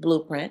much,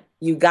 blueprint.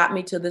 You got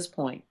me to this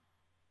point,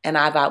 and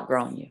I've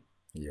outgrown you.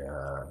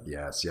 Yeah,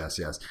 yes.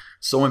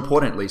 So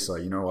important, Lisa.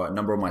 A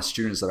number of my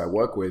students that I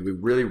work with, we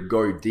really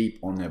go deep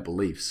on their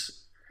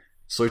beliefs.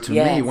 So to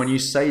me, when you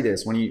say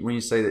this, when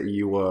you say that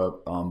you were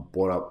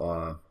brought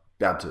up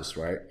Baptist,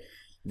 right?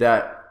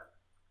 That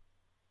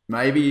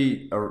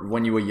maybe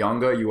when you were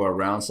younger, you were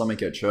around something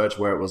at church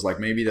where it was like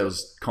maybe there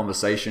was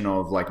conversation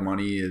of like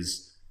money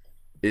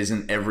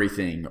isn't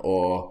everything,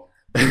 or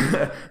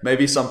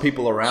maybe some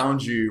people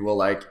around you were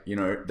like,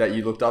 that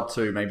you looked up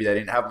to, maybe they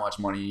didn't have much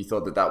money and you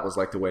thought that was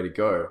like the way to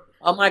go.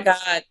 Oh my God.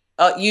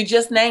 You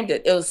just named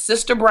it. It was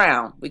Sister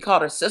Brown. We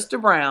called her Sister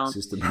Brown.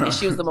 Sister Brown. And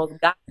she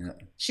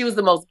was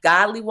the most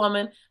godly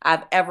woman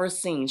I've ever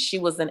seen. She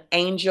was an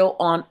angel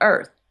on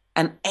earth.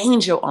 An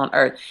angel on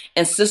earth.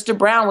 And Sister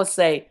Brown would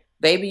say,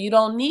 baby, you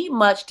don't need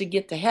much to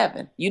get to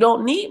heaven. You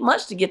don't need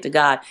much to get to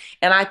God.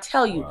 And I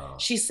tell you, wow.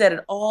 She said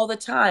it all the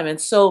time.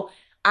 And so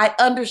I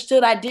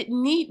understood I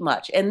didn't need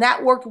much. And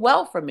that worked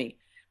well for me.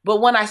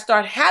 But when I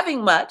started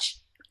having much,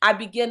 I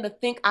began to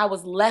think I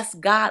was less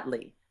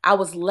godly. I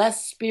was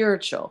less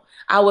spiritual.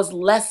 I was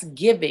less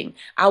giving.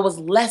 I was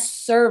less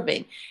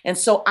serving. And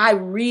so I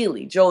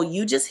really, Joel,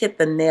 you just hit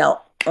the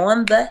nail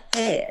on the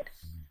head.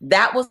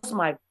 That was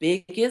my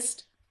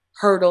biggest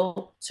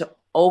hurdle to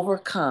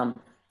overcome,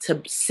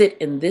 to sit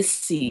in this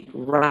seat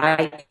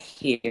right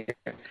here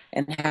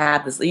and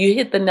have this. You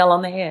hit the nail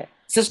on the head,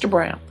 Sister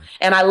Brown.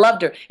 And I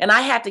loved her. And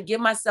I had to give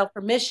myself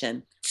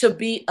permission to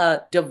be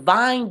a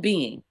divine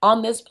being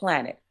on this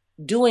planet,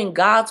 doing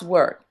God's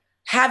work,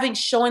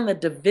 showing the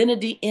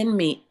divinity in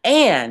me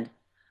and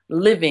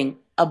living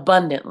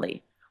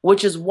abundantly,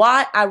 which is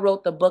why I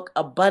wrote the book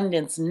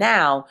Abundance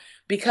Now,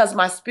 because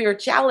my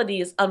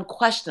spirituality is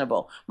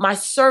unquestionable. My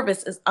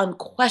service is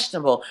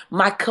unquestionable.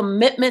 My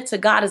commitment to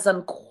God is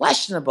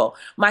unquestionable.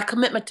 My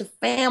commitment to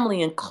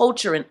family and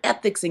culture and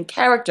ethics and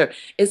character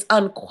is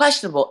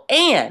unquestionable.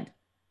 And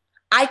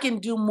I can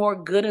do more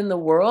good in the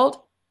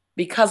world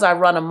because I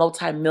run a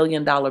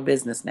multi-million-dollar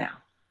business now.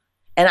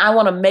 And I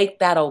want to make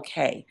that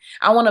okay.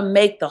 I want to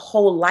make the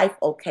whole life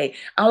okay.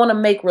 I want to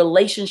make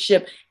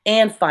relationship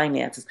and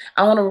finances.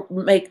 I want to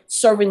make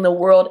serving the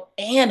world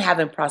and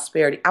having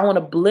prosperity. I want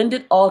to blend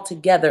it all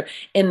together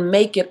and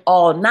make it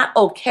all not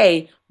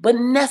okay, but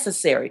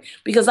necessary.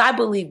 Because I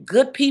believe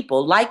good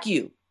people like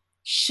you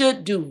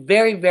should do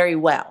very, very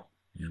well.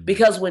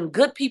 Because when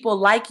good people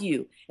like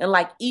you and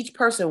like each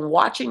person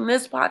watching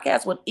this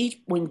podcast,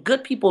 when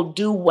good people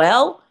do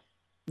well,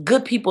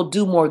 good people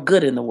do more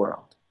good in the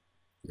world.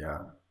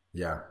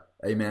 Yeah.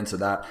 Amen to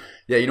that.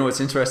 Yeah, you know,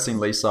 it's interesting,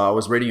 Lisa. I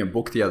was reading a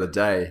book the other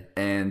day,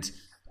 and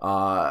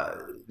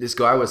this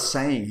guy was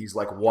saying, he's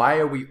like, why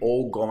are we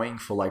all going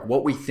for like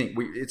what we think?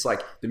 It's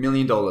like the $1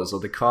 million or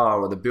the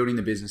car or the building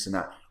the business and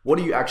that. What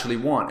do you actually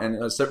want?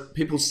 And so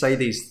people say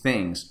these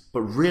things,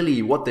 but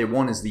really what they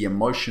want is the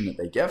emotion that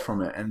they get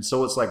from it. And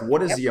so it's like,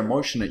 what is the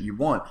emotion that you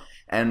want?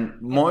 And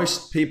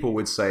most people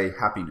would say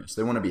happiness.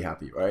 They want to be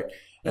happy, right?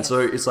 And so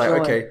it's like,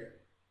 okay,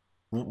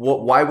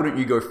 why wouldn't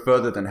you go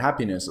further than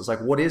happiness? It's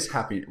like, what is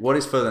happy? What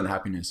is further than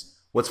happiness?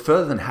 What's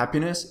further than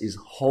happiness is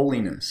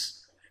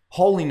holiness.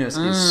 Holiness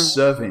is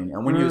serving.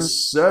 And when you're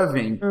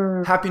serving,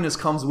 happiness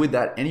comes with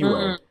that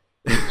anyway.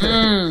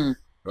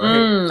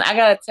 Right? I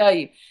got to tell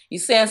you, you're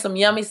saying some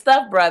yummy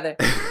stuff, brother.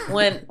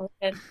 When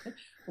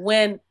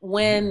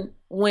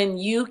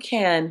you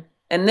can,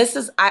 and this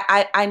is,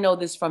 I know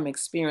this from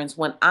experience,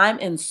 when I'm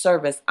in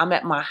service, I'm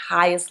at my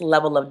highest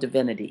level of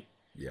divinity.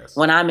 Yes.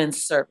 When I'm in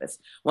service,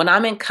 when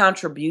I'm in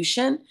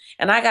contribution,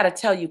 and I got to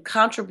tell you,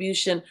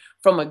 contribution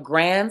from a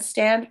grand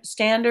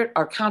standard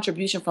or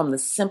contribution from the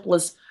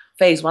simplest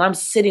phase, when I'm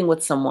sitting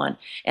with someone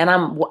and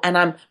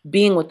I'm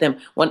being with them,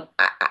 when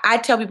I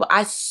tell people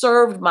I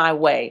served my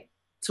way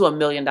to $1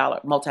 million,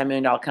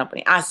 multi-million-dollar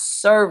company. I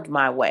served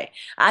my way.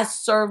 I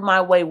served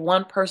my way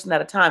one person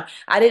at a time.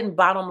 I didn't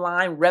bottom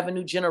line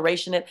revenue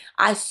generation it.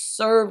 I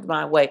served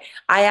my way.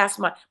 I asked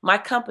my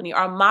company,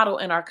 our motto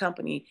in our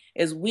company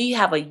is we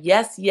have a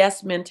yes,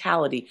 yes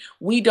mentality.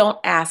 We don't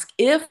ask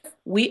if,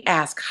 we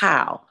ask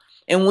how.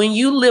 And when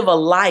you live a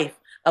life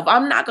of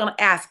I'm not going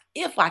to ask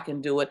if I can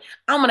do it,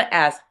 I'm going to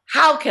ask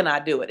how can I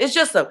do it? It's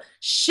just a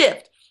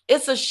shift.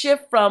 It's a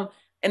shift from,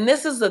 and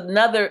this is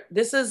another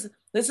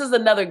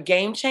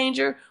game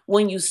changer,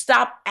 when you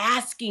stop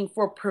asking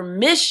for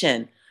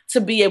permission to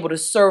be able to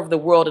serve the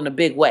world in a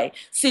big way.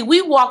 See,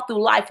 we walk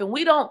through life and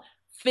we don't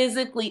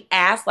physically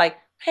ask like,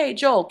 hey,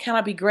 Joel, can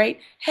I be great?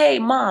 Hey,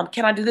 Mom,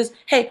 can I do this?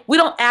 Hey, we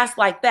don't ask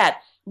like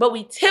that, but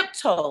we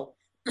tiptoe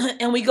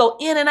and we go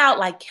in and out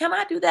like, can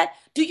I do that?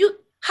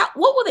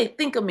 What will they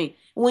think of me?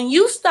 When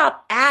you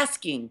stop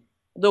asking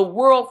the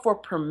world for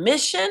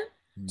permission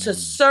to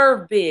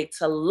serve big,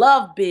 to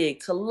love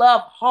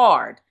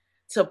hard,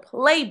 to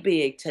play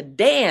big, to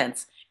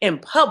dance in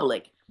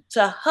public,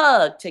 to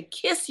hug, to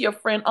kiss your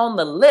friend on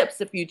the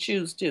lips if you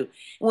choose to.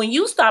 When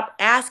you stop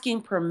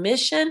asking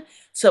permission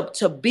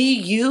to be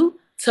you,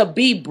 to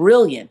be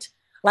brilliant,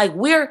 like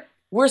we're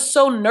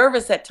so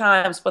nervous at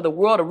times for the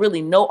world to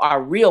really know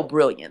our real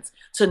brilliance,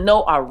 to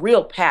know our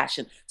real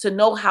passion, to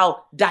know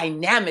how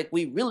dynamic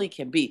we really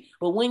can be.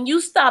 But when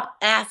you stop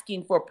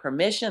asking for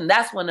permission,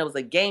 that's when it was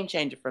a game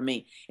changer for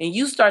me. And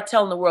you start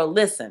telling the world,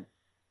 listen,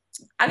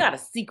 I got a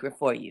secret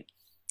for you.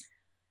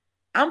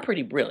 I'm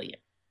pretty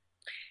brilliant.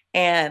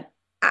 And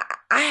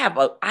I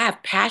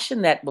have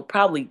passion that will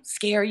probably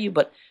scare you,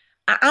 but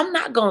I'm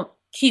not going to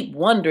keep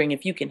wondering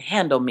if you can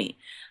handle me.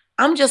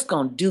 I'm just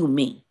going to do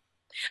me.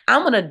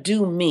 I'm going to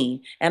do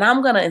me, and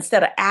I'm going to,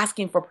 instead of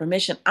asking for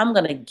permission, I'm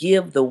going to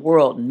give the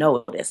world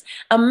notice.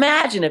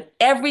 Imagine if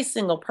every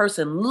single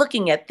person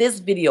looking at this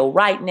video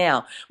right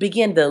now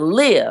begin to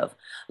live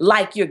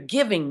like you're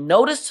giving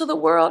notice to the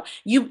world.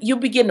 You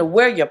begin to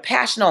wear your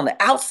passion on the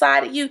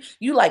outside of you.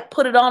 You like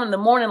put it on in the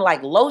morning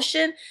like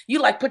lotion. You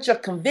like put your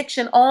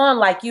conviction on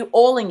like you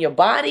oiling your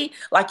body,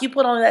 like you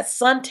put on that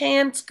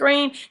suntan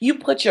screen. You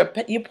put your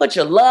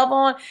love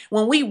on.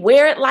 When we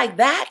wear it like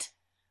that,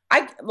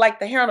 I like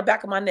the hair on the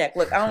back of my neck.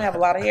 Look, I don't have a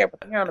lot of hair, but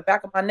the hair on the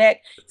back of my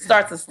neck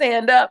starts to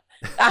stand up.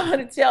 I'm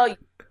going to tell you,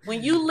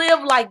 when you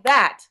live like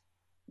that,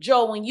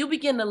 Joe, when you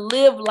begin to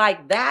live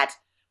like that,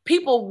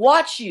 people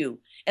watch you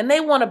and they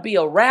want to be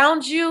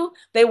around you.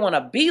 They want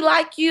to be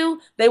like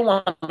you. They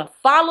want to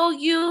follow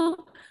you.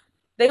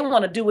 They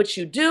want to do what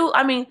you do.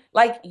 I mean,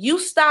 like, you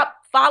stop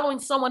following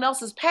someone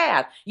else's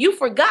path. You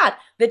forgot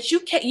that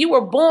you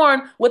were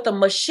born with a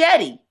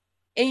machete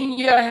in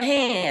your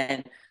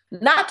hand,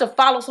 not to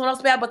follow someone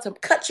else's path, but to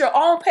cut your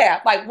own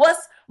path. Like,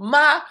 what's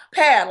my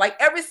path? Like,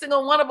 every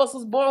single one of us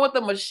was born with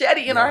a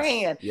machete in our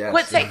hand. Yes.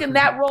 Quit taking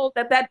that road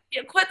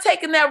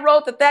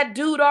that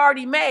dude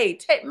already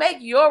made. Make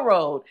your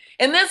road.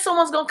 And then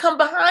someone's going to come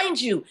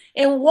behind you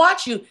and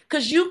watch you,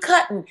 because you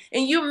cutting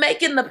and you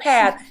making the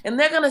path, and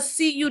they're going to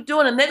see you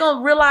doing it, and they're going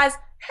to realize,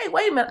 hey,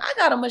 wait a minute, I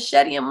got a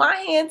machete in my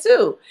hand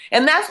too.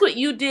 And that's what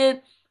you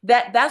did.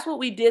 That's what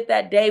we did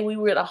that day. We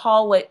were in the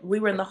hallway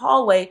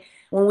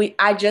when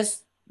I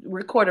just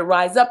recorded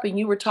Rise Up, and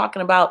you were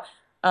talking about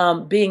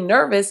being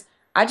nervous.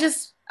 I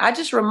just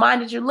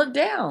reminded you, look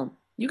down.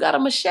 You got a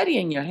machete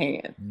in your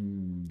hand.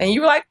 And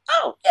you were like,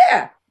 oh,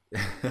 yeah.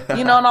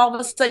 And all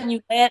of a sudden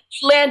you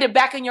landed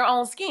back in your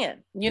own skin,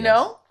 you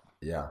know?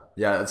 Yeah.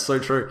 Yeah, it's so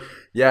true.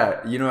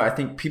 Yeah, I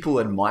think people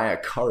admire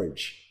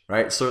courage,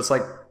 right? So it's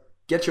like,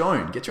 get your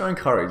own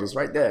courage. It's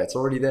right there. It's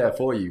already there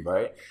for you,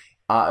 right?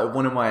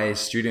 One of my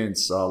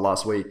students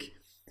last week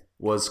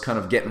was kind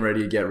of get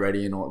ready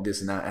and all this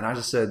and that. And I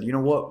just said, you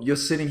know what? You're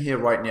sitting here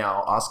right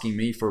now asking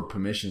me for a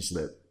permission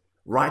slip.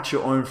 Write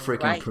your own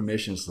freaking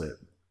permission slip.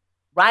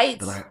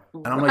 Right.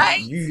 And I'm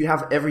like, you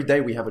have, every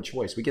day we have a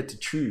choice. We get to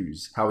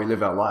choose how we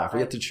live our life. We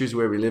get to choose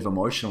where we live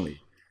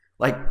emotionally.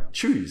 Like,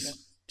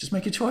 choose. Just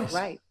make a choice.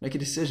 Right. Make a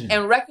decision.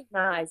 And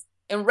recognize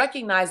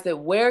that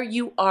where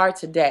you are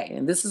today,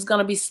 and this is going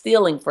to be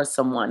stealing for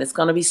someone, it's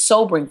going to be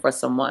sobering for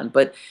someone.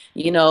 But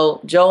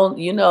Joel,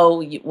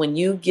 when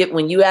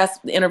you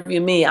ask to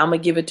interview me, I'm gonna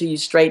give it to you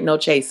straight, no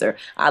chaser.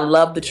 I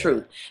love the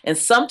truth, and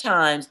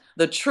sometimes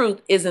the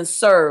truth isn't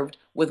served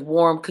with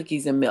warm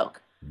cookies and milk.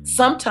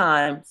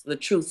 Sometimes the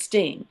truth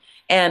stings,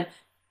 and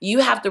you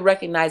have to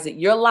recognize that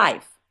your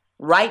life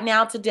right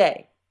now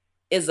today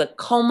is a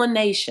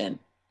culmination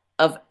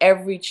of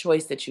every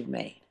choice that you've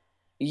made.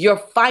 Your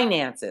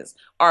finances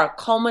are a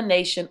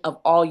culmination of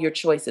all your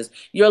choices.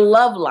 Your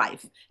love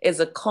life is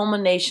a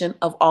culmination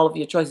of all of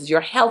your choices. Your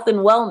health and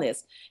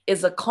wellness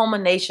is a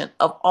culmination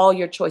of all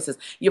your choices.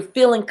 You're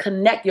feeling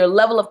your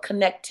level of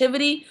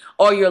connectivity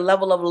or your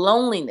level of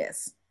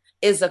loneliness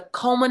is a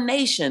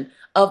culmination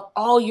of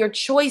all your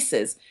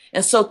choices.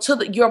 And so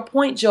your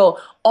point, Joel,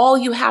 all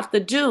you have to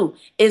do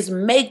is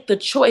make the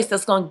choice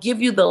that's going to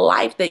give you the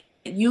life that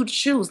you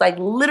choose. Like,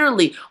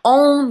 literally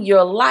own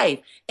your life.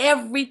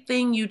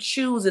 Everything you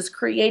choose is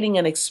creating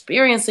an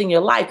experience in your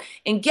life.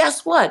 And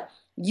guess what?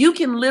 You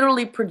can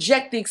literally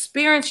project the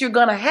experience you're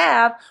going to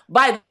have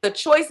by the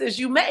choices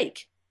you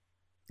make.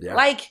 Yeah.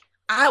 Like,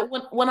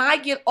 when I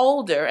get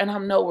older, and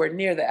I'm nowhere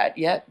near that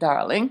yet,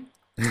 darling,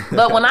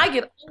 but when I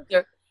get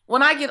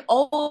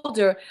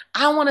older,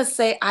 I want to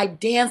say I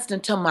danced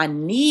until my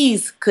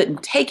knees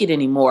couldn't take it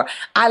anymore.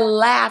 I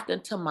laughed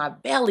until my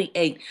belly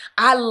ached.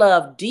 I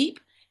loved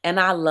deep, and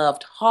I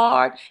loved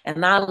hard,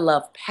 and I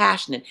loved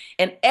passionate.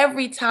 And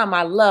every time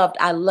I loved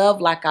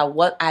like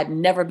I'd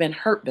never been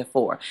hurt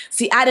before.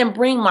 See, I didn't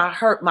bring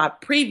my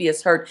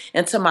previous hurt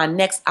into my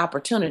next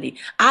opportunity.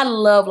 I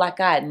loved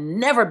like I had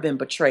never been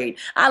betrayed.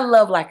 I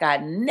loved like I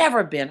had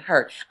never been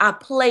hurt. I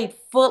played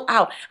full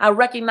out. I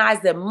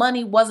recognized that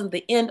money wasn't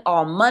the end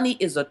all. Money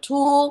is a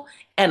tool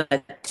and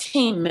a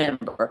team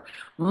member.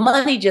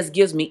 Money just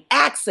gives me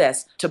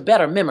access to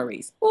better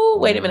memories. Ooh,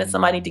 wait a minute.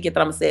 Somebody need to get that.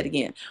 I'm going to say it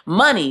again.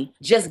 Money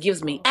just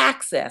gives me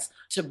access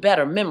to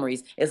better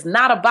memories. It's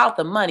not about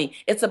the money.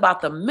 It's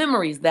about the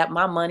memories that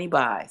my money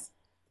buys.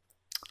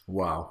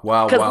 Wow.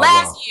 Because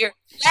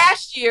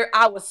last year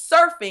I was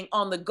surfing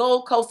on the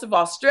Gold Coast of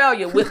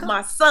Australia with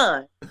my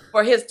son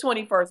for his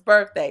 21st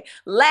birthday.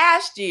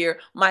 Last year,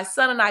 my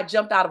son and I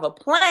jumped out of a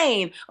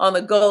plane on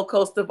the Gold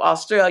Coast of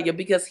Australia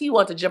because he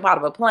wanted to jump out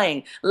of a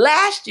plane.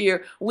 Last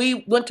year,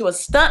 we went to a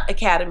stunt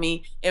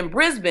academy in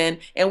Brisbane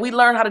and we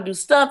learned how to do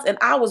stunts, and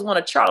I was one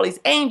of Charlie's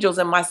Angels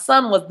and my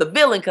son was the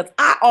villain because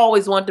I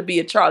always wanted to be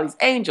a Charlie's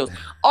Angels.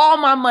 All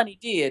my money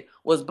did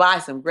was buy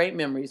some great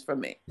memories for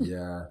me.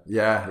 Yeah.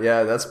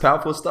 That's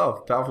powerful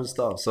stuff.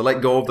 So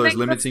let go of those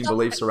limiting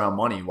beliefs around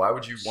money.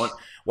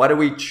 Why do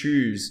we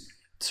choose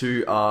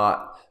to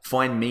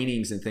find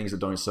meanings in things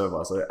that don't serve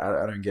us?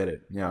 I don't get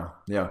it. Yeah.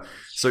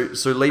 So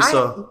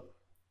Lisa,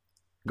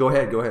 go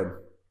ahead.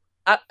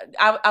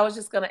 I was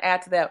just going to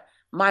add to that.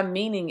 My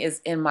meaning is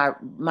in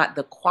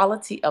the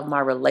quality of my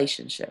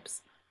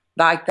relationships.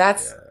 Like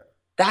that's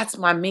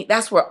my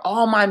that's where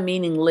all my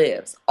meaning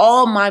lives.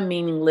 All my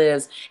meaning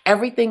lives.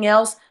 Everything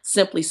else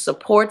simply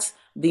supports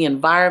the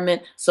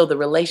environment so the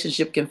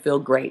relationship can feel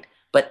great.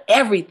 But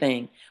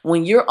everything,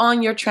 when you're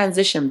on your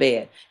transition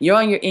bed,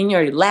 in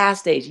your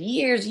last stage,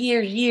 years,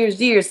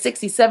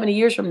 60, 70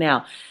 years from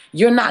now,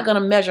 you're not going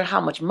to measure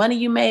how much money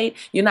you made.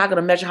 You're not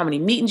going to measure how many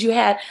meetings you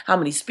had, how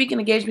many speaking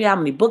engagements you had,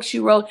 how many books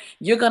you wrote.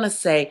 You're going to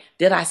say,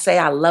 did I say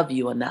I love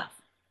you enough?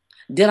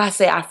 Did I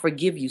say I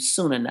forgive you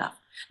soon enough?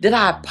 Did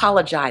I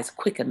apologize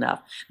quick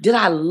enough? Did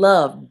I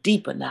love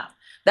deep enough?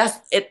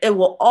 It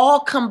will all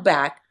come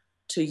back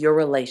to your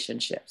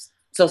relationships.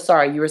 So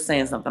sorry, you were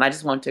saying something. I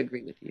just wanted to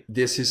agree with you.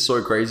 This is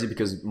so crazy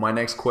because my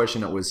next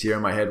question that was here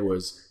in my head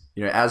was,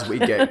 as we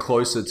get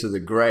closer to the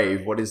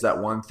grave, what is that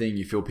one thing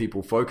you feel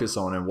people focus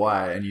on and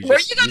why? And you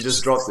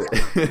just dropped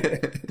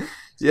it.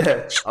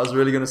 Yeah, I was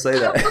really going to say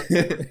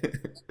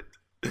that.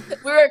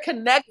 We're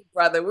connected,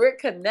 brother. We're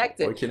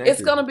connected.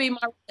 It's going to be my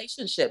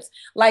relationships.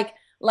 Like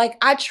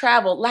I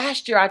traveled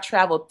last year. I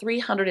traveled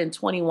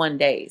 321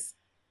 days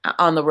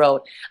on the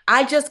road.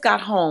 I just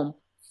got home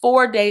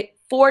 4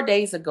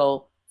 days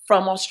ago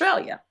from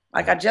Australia.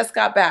 Like I just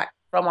got back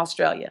from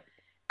Australia.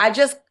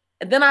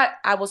 Then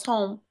I was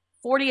home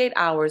 48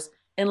 hours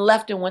and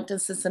left and went to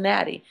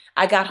Cincinnati.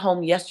 I got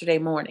home yesterday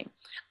morning.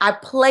 I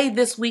played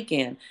this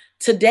weekend.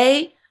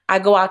 Today, I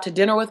go out to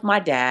dinner with my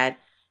dad,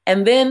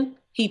 and then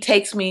he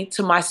takes me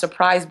to my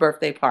surprise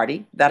birthday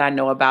party that I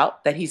know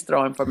about that he's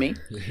throwing for me.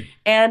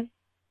 And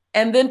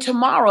then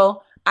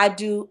tomorrow, I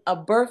do a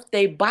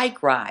birthday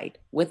bike ride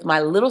with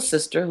my little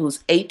sister,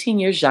 who's 18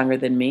 years younger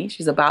than me.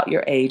 She's about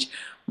your age,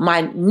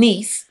 my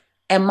niece,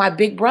 and my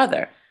big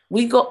brother.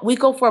 We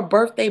go for a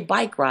birthday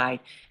bike ride,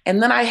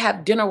 and then I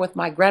have dinner with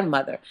my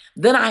grandmother.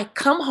 Then I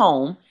come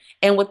home,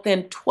 and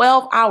within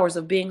 12 hours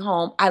of being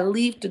home, I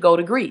leave to go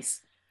to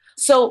Greece.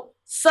 So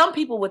some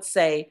people would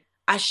say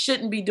I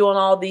shouldn't be doing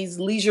all these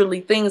leisurely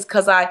things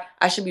because I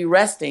should be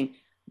resting.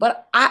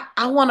 But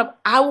I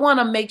want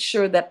to make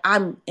sure that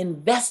I'm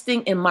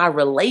investing in my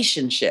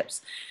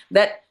relationships.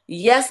 That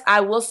yes,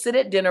 I will sit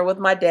at dinner with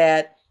my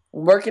dad,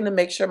 working to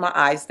make sure my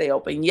eyes stay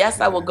open. Yes,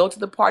 I will go to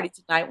the party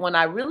tonight when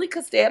I really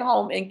could stay at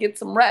home and get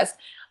some rest.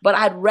 But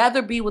I'd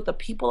rather be with the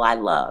people I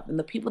love and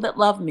the people that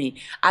love me.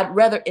 I'd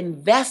rather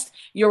invest.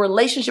 Your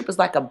relationship is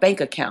like a bank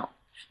account.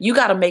 You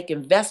got to make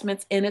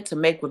investments in it to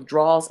make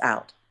withdrawals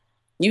out.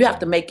 You have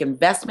to make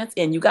investments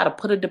in. You got to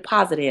put a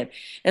deposit in.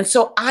 And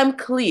so I'm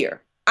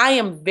clear. I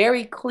am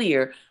very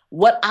clear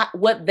what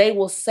they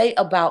will say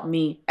about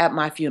me at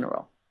my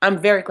funeral. I'm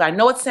very clear. I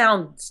know it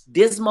sounds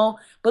dismal,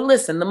 but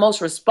listen, the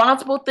most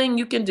responsible thing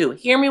you can do,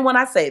 hear me when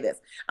I say this.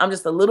 I'm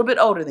just a little bit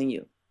older than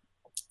you.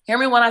 Hear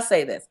me when I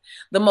say this.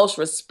 The most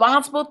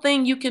responsible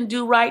thing you can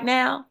do right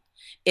now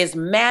is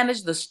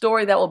manage the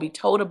story that will be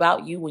told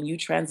about you when you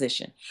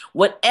transition.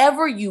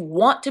 Whatever you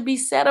want to be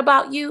said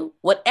about you,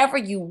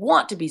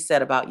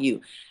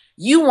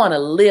 you want to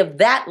live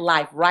that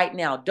life right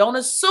now. Don't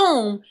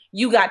assume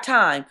you got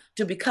time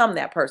to become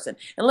that person.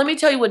 And let me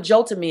tell you what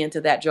jolted me into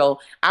that,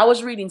 Joel. I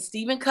was reading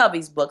Stephen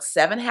Covey's book,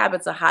 7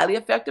 Habits of Highly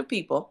Effective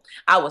People.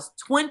 I was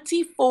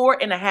 24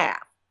 and a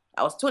half.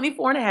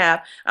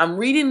 I'm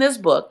reading this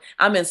book.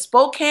 I'm in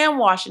Spokane,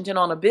 Washington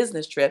on a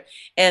business trip.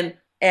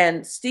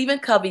 And Stephen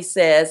Covey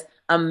says,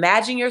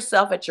 imagine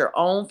yourself at your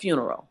own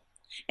funeral.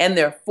 And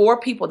there are 4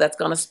 people that's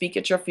going to speak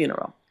at your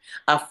funeral.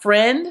 A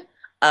friend,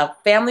 a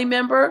family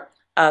member,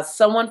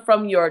 someone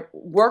from your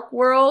work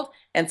world,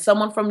 and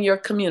someone from your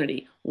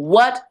community.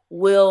 What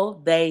will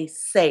they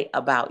say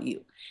about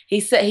you?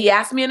 He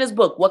asked me in his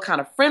book, what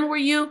kind of friend were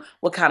you?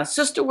 What kind of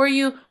sister were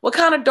you? What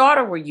kind of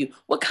daughter were you?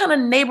 What kind of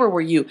neighbor were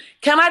you?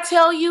 Can I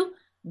tell you,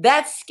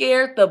 that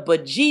scared the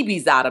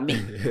bejeebies out of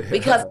me.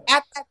 Because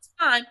at that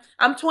time,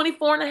 I'm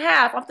 24 and a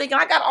half. I'm thinking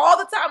I got all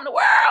the time in the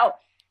world.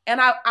 And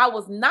I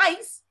was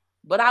nice,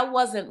 but I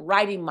wasn't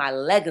writing my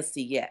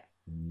legacy yet.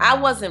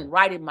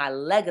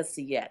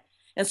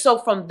 And so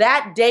from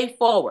that day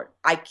forward,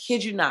 I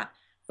kid you not,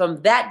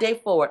 from that day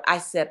forward, I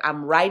said,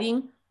 I'm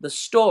writing the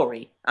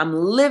story. I'm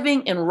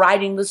living and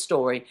writing the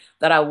story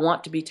that I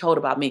want to be told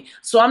about me.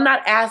 So I'm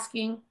not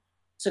asking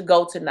to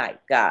go tonight,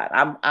 God.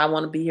 I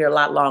want to be here a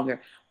lot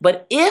longer.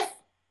 But if,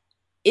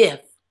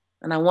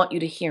 and I want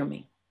you to hear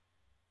me,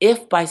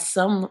 if by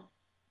some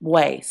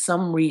way,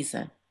 some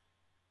reason,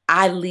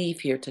 I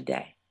leave here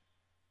today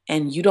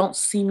and you don't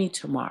see me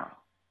tomorrow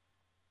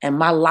and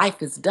my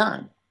life is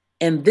done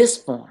in this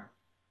form,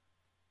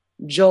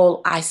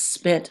 Joel, I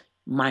spent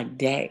my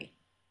day.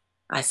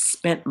 I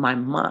spent my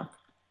month.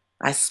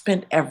 I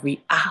spent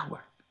every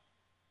hour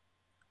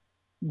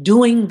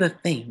doing the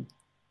thing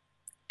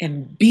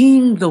and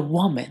being the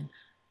woman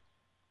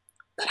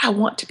that I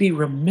want to be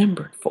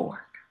remembered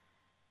for.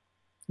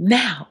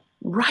 Now,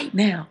 right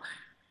now.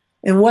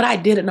 And what I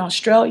did in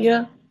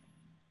Australia,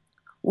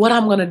 what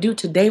I'm going to do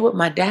today with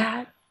my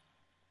dad,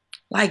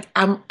 like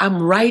I'm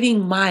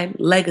writing my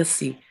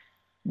legacy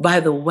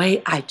by the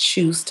way I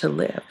choose to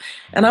live.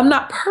 And I'm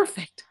not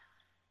perfect,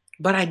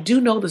 but I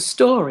do know the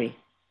story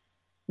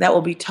that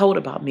will be told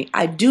about me.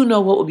 I do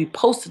know what will be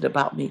posted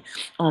about me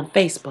on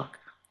Facebook.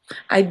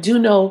 I do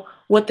know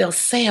what they'll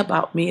say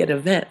about me at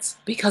events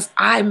because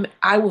I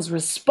was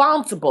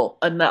responsible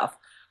enough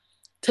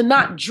to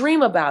not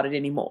dream about it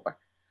anymore,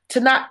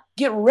 to not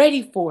get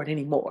ready for it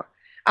anymore.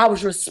 I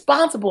was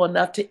responsible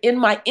enough to, in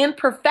my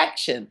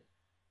imperfection,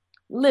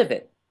 live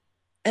it.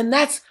 And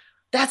that's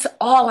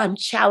all I'm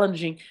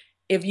challenging.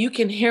 If you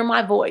can hear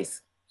my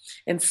voice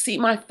and see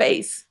my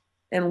face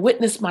and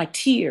witness my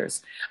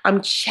tears,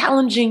 I'm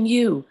challenging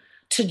you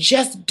to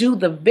just do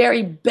the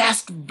very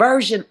best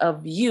version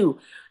of you.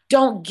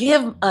 Don't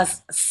give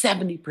us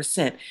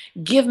 70%.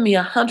 Give me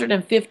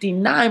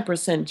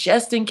 159%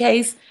 just in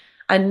case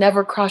I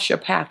never cross your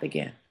path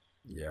again.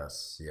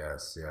 Yes.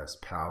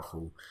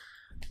 Powerful.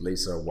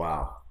 Lisa,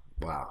 wow.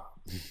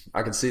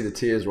 I can see the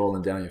tears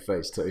rolling down your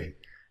face too.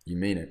 You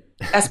mean it.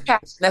 That's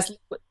passion. That's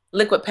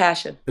liquid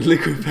passion.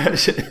 Liquid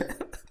passion.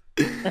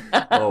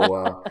 Oh,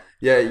 wow.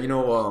 Yeah,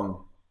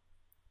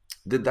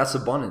 that's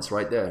abundance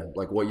right there.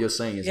 Like what you're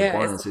saying is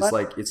abundance.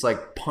 It's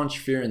like punch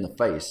fear in the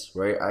face,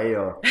 right?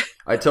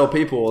 I tell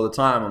people all the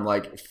time, I'm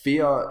like,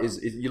 fear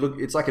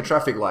it's like a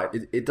traffic light.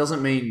 It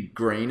doesn't mean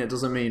green, it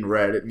doesn't mean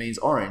red, it means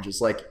orange.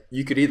 It's like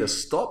you could either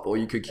stop or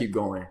you could keep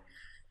going.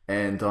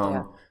 And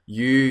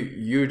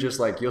you're just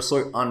like, you're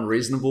so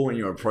unreasonable in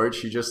your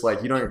approach. You just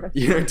like, you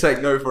don't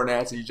take no for an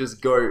answer. You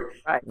just go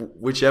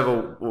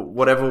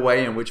whatever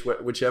way and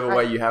whichever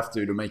way you have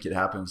to make it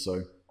happen.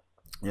 So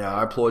yeah,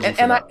 I applaud you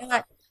for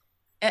that.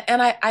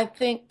 I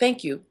think,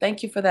 thank you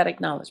for that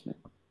acknowledgement.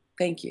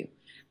 Thank you.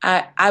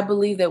 I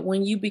believe that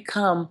when you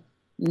become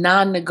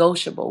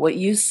non-negotiable, what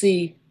you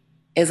see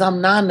is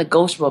I'm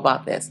non-negotiable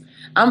about this.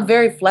 I'm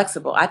very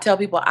flexible. I tell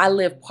people I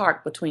live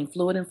parked between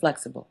fluid and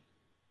flexible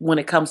when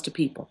it comes to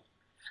people.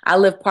 I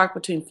live parked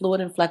between fluid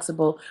and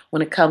flexible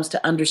when it comes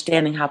to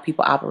understanding how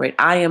people operate.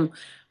 I am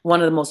one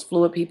of the most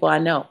fluid people I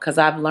know because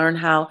I've learned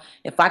how,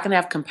 if I can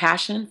have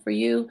compassion for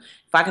you,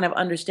 if I can have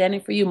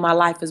understanding for you, my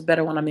life is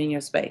better when I'm in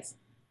your space.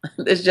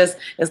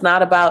 It's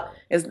not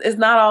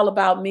all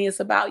about me. It's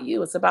about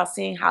you. It's about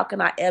seeing how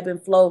can I ebb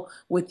and flow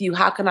with you?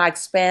 How can I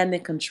expand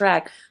and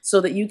contract so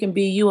that you can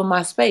be you in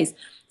my space?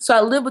 So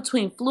I live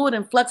between fluid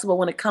and flexible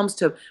when it comes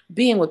to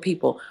being with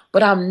people,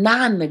 but I'm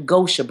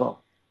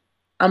non-negotiable.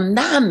 I'm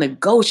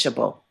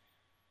non-negotiable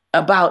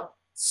about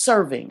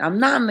serving. I'm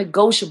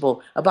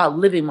non-negotiable about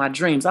living my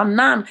dreams.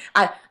 And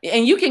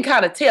you can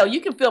kind of tell, you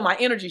can feel my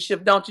energy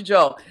shift, don't you,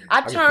 Joel?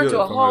 I turn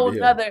to a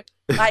whole other,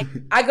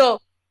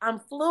 I'm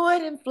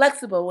fluid and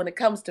flexible when it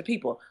comes to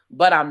people,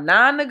 but I'm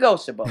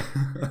non-negotiable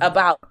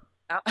about,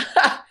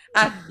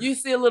 you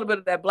see a little bit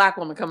of that black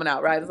woman coming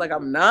out, right? It's like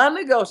I'm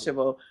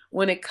non-negotiable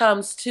when it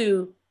comes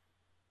to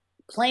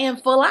playing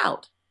full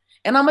out.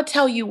 And I'm going to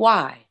tell you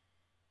why.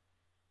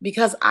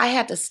 Because I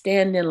had to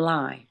stand in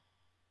line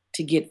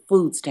to get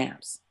food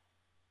stamps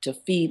to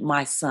feed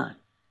my son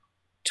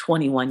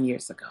 21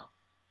 years ago.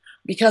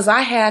 Because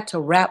I had to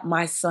wrap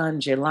my son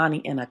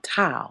Jelani in a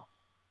towel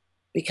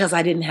because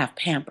I didn't have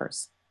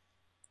Pampers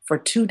for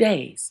 2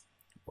 days.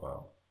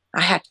 Wow.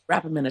 I had to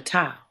wrap him in a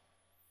towel.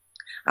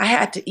 I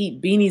had to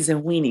eat beanies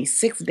and weenies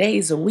 6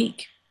 days a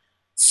week.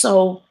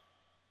 So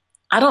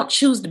I don't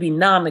choose to be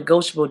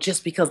non-negotiable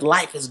just because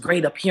life is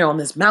great up here on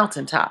this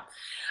mountaintop.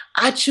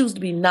 I choose to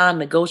be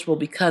non-negotiable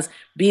because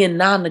being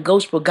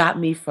non-negotiable got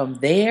me from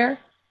there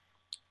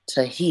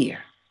to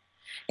here.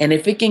 And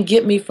if it can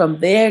get me from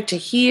there to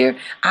here,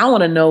 I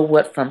want to know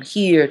what from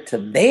here to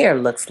there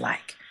looks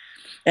like.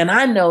 And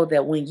I know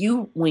that when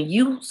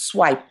you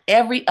swipe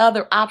every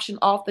other option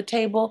off the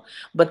table,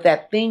 but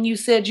that thing you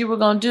said you were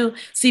going to do,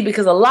 see,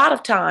 because a lot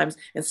of times,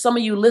 and some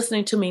of you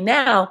listening to me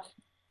now,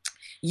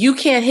 you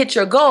can't hit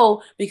your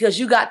goal because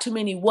you got too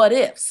many what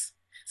ifs.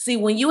 See,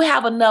 when you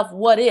have enough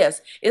what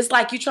ifs, it's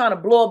like you're trying to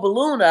blow a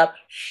balloon up,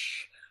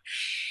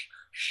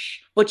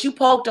 but you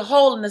poked a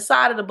hole in the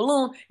side of the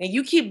balloon and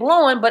you keep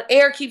blowing, but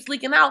air keeps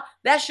leaking out.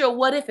 That's your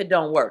what if it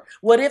don't work.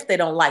 What if they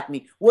don't like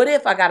me? What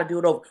if I got to do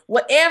it over?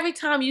 Every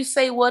time you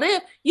say what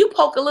if, you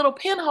poke a little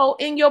pinhole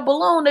in your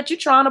balloon that you're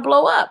trying to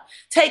blow up.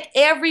 Take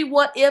every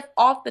what if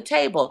off the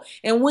table.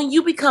 And when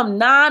you become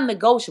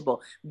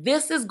non-negotiable,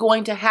 this is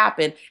going to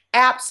happen.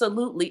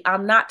 Absolutely.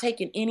 I'm not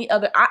taking any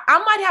other.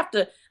 I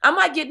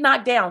might get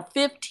knocked down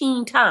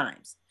 15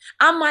 times.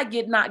 I might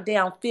get knocked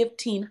down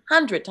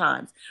 1,500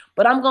 times,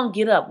 but I'm going to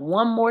get up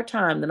one more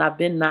time than I've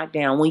been knocked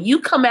down. When you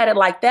come at it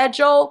like that,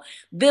 Joel,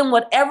 then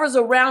whatever's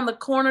around the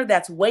corner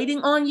that's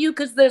waiting on you,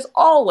 because there's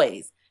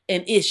always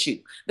an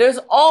issue. There's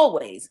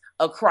always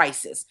a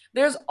crisis.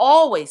 There's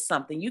always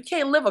something. You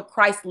can't live a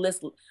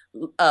Christless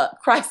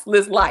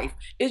life.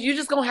 You're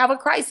just going to have a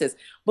crisis.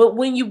 But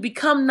when you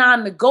become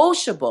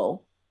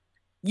non-negotiable,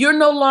 you're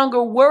no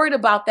longer worried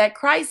about that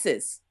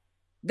crisis.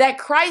 That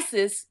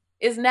crisis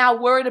is now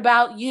worried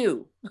about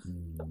you.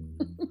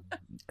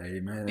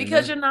 Amen.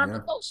 Because you're not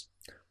negotiable.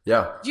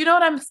 Yeah. Do you know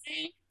what I'm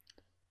saying?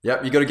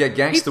 Yep, you got to get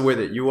gangster with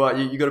it. You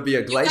got to be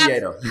a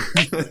gladiator.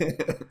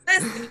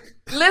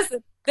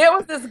 Listen, there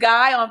was this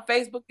guy on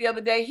Facebook the other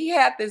day. He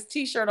had this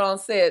T-shirt on,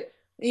 said,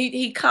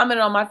 he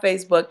commented on my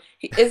Facebook.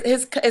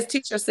 His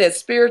T-shirt said,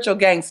 spiritual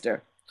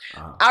gangster.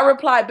 I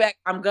replied back,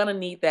 I'm going to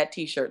need that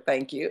T-shirt.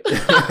 Thank you.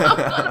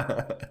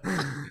 I'm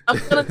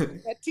going to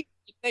need that T-shirt.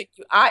 Thank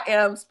you. I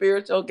am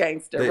spiritual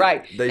gangster,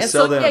 right? They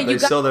sell them. They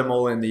sell them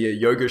all in the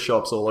yoga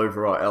shops all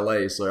over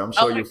LA. So I'm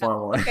sure you'll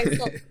find one. Okay,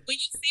 so when you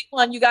see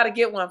one, you got to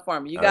get one for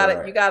me. You got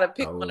to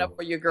pick one up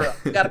for your girl.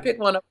 You got to pick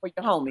one up for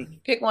your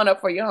homie. Pick one up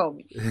for your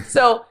homie.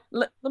 So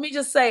let me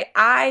just say,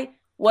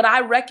 what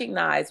I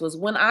recognized was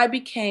when I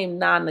became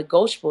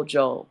non-negotiable,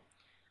 Joel,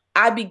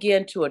 I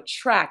began to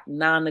attract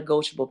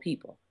non-negotiable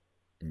people.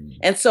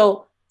 And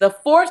so The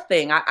fourth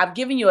thing, I've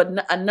given you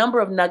a number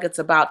of nuggets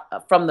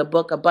about from the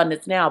book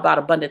Abundance Now about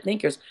abundant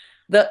thinkers.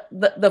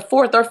 The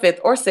fourth or fifth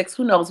or sixth,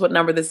 who knows what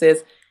number this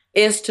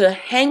is to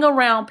hang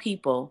around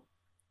people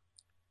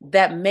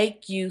that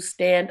make you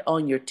stand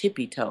on your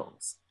tippy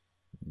toes.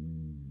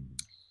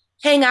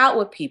 Hang out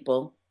with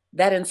people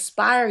that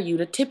inspire you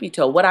to tippy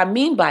toe. What I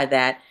mean by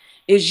that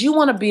is you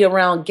want to be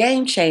around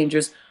game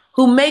changers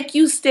who make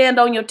you stand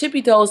on your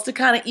tippy toes to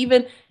kind of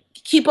even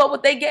keep up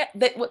with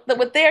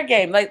their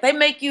game. Like they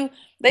make you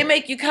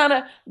kind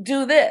of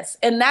do this.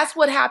 And that's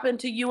what happened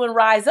to you in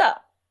Rise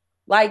Up.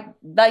 Like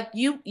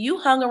you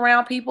hung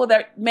around people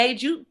that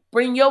made you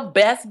bring your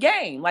best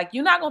game. Like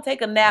you're not going to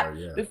take a nap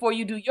before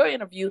you do your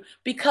interview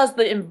because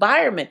the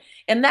environment,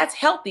 and that's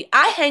healthy.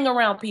 I hang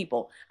around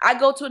people. I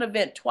go to an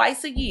event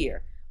twice a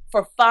year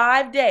for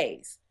 5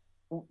 days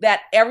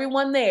that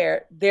everyone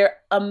there, they're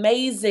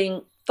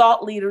amazing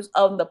thought leaders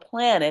of the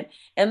planet,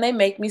 and they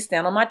make me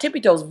stand on my tippy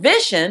toes.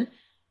 Vishen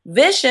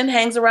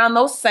hangs around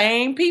those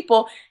same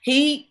people.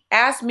 He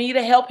asked me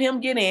to help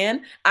him get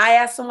in. I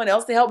asked someone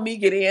else to help me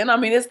get in. I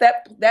mean, it's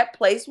that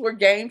place where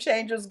game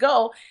changers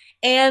go.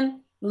 And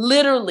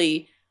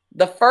literally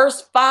the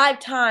first 5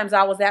 times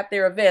I was at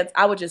their events,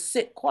 I would just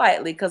sit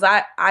quietly because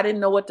I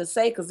didn't know what to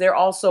say because they're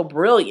all so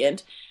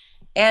brilliant.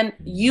 And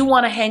you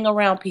want to hang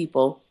around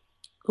people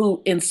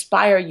who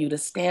inspire you to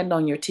stand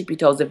on your tippy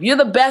toes. If you're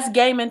the best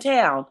game in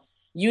town,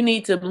 you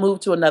need to move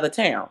to another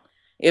town.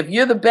 If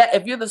you're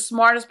the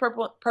smartest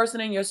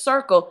person in your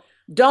circle,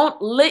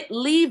 don't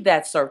leave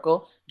that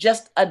circle.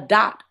 Just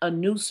adopt a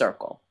new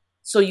circle.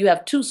 So you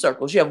have 2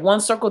 circles. You have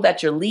one circle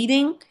that you're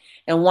leading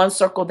and one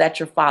circle that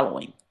you're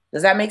following.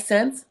 Does that make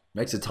sense?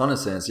 Makes a ton of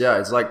sense. Yeah,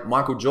 it's like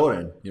Michael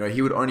Jordan. You know,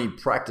 he would only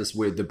practice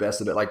with the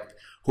best of it. Like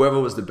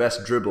whoever was the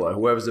best dribbler,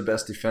 whoever's the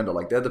best defender,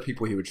 like they're the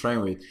people he would train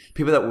with.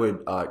 People that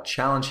would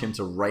challenge him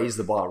to raise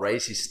the bar,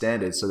 raise his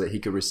standards so that he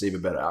could receive a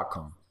better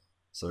outcome.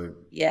 So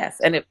yes,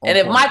 and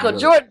if Michael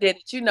Jordan did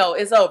it,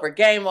 it's over.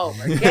 Game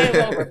over. Game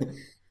over.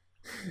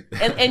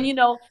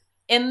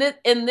 And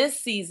in this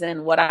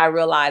season, what I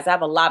realized, I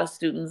have a lot of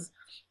students,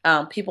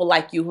 people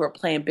like you who are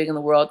playing big in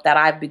the world, that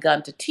I've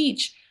begun to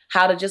teach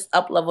how to just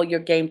up-level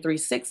your game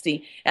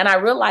 360. And I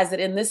realized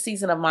that in this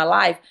season of my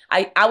life,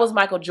 I was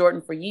Michael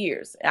Jordan for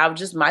years. I was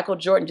just Michael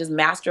Jordan, just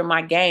mastering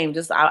my game.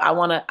 Just I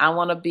want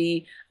to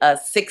be a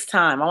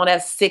 6-time. I want to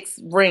have 6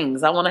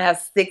 rings. I want to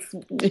have 6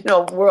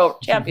 world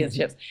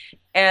championships.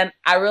 And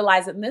I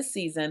realized in this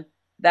season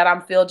that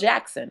I'm Phil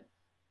Jackson.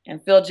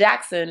 And Phil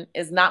Jackson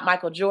is not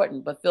Michael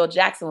Jordan, but Phil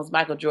Jackson was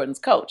Michael Jordan's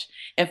coach.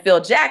 And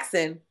Phil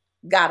Jackson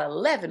got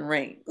 11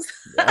 rings.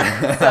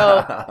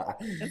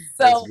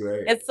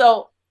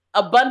 So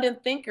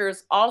abundant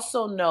thinkers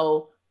also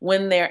know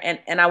when they're,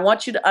 and I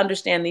want you to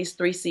understand these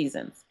 3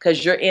 seasons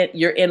because you're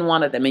in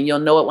one of them, and you'll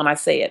know it when I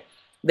say it.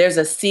 There's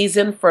a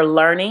season for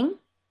learning.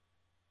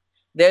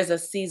 There's a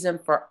season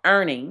for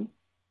earning.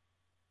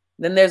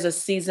 Then there's a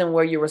season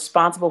where you're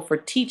responsible for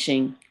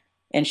teaching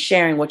and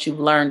sharing what you've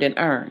learned and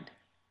earned.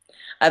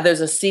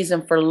 There's a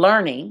season for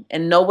learning,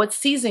 and know what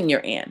season you're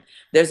in.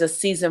 There's a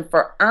season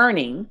for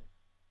earning.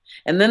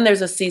 And then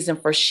there's a season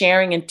for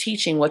sharing and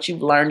teaching what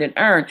you've learned and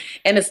earned.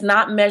 And it's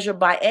not measured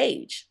by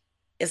age.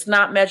 It's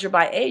not measured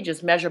by age.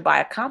 It's measured by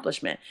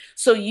accomplishment.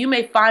 So you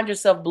may find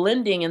yourself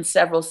blending in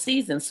several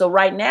seasons. So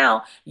right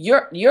now,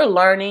 you're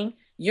learning,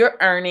 you're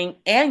earning,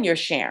 and you're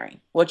sharing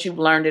what you've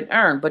learned and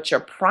earned. But your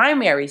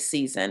primary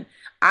season,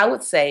 I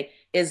would say,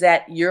 is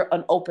that you're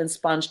an open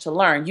sponge to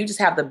learn. You just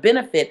have the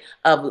benefit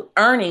of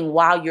earning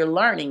while you're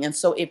learning. And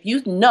so if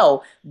you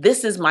know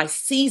this is my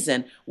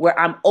season where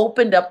I'm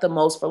opened up the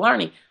most for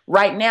learning,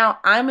 right now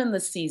I'm in the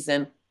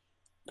season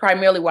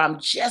primarily where I'm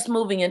just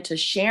moving into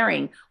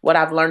sharing what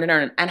I've learned and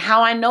earned. And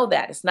how I know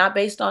that, it's not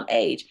based on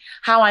age.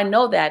 How I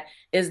know that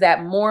is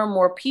that more and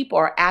more people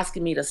are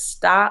asking me to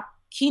stop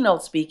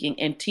keynote speaking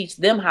and teach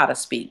them how to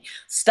speak.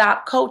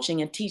 Stop coaching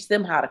and teach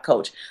them how to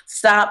coach.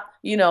 Stop,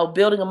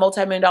 building a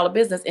multi-million-dollar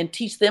business and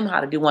teach them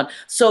how to do one.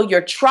 So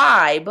your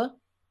tribe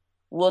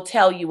will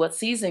tell you what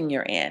season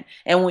you're in.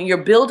 And when you're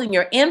building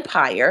your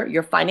empire,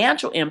 your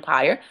financial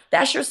empire,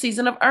 that's your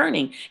season of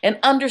earning and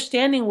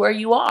understanding where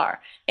you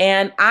are.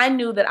 And I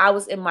knew that I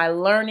was in my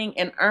learning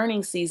and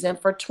earning season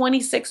for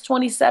 26,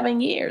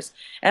 27 years.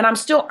 And I'm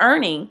still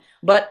earning,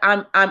 but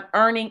I'm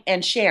earning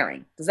and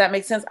sharing. Does that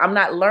make sense? I'm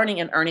not learning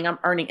and earning. I'm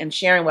earning and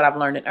sharing what I've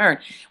learned and earned.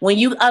 When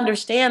you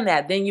understand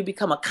that, then you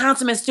become a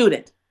consummate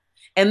student.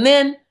 And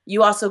then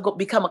you also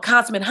become a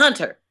consummate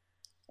hunter.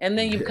 And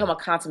then you become a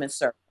consummate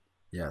servant.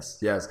 Yes.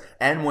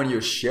 And when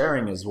you're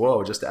sharing as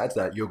well, just to add to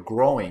that, you're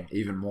growing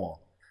even more.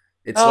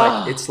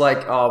 I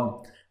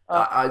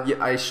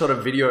shot a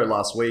video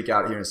last week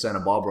out here in Santa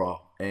Barbara,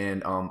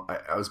 and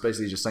I was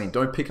basically just saying,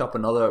 don't pick up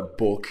another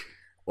book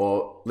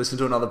or listen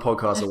to another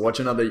podcast or watch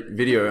another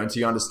video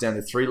until you understand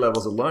the 3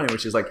 levels of learning,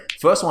 which is like,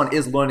 first one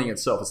is learning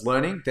itself. It's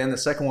learning. Then the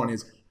second one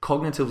is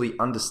cognitively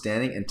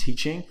understanding and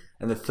teaching.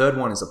 And the third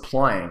one is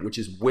applying, which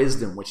is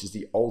wisdom, which is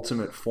the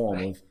ultimate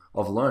form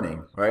of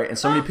learning, right? And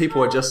so many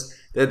people are just,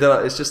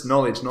 it's just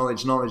knowledge.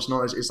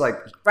 It's like,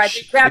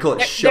 they call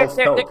it shelf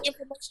help. They're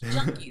information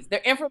junkies.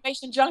 They're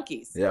information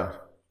junkies.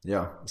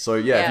 Yeah. So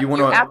if you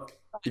want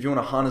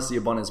to harness the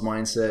abundance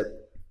mindset,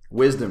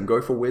 wisdom,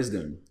 go for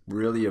wisdom,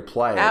 really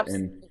apply it.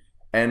 Absolutely.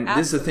 And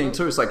this is the thing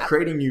too, it's like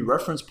creating new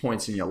reference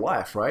points in your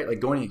life, right? Like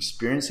going and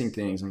experiencing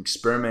things and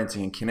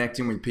experimenting and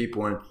connecting with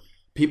people, and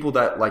people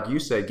that, like you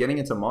said, getting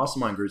into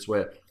mastermind groups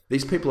where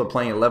these people are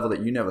playing a level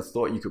that you never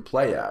thought you could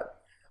play at.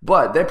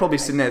 But they're probably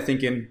sitting there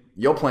thinking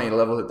you're playing a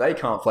level that they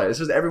can't play. It's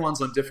just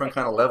everyone's on different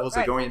kind of levels.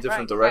 They're going in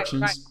different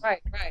directions.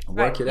 Right.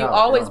 Work it out. You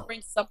always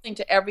bring something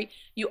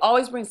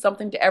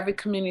to every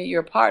community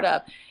you're a part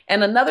of.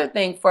 And another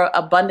thing for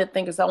abundant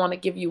thinkers, I want to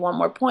give you one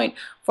more point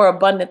for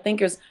abundant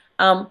thinkers.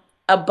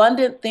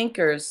 Abundant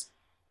thinkers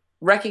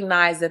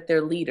recognize that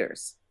they're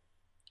leaders,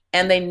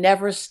 and they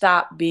never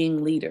stop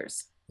being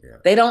leaders. Yeah.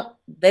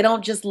 They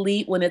don't just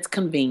lead when it's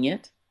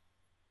convenient.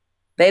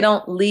 They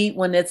don't lead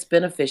when it's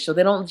beneficial.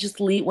 They don't just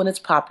lead when it's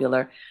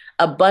popular.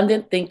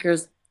 Abundant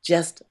thinkers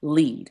just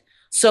lead.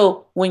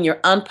 So when you're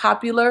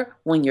unpopular,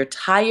 when you're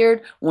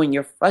tired, when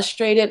you're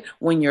frustrated,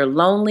 when you're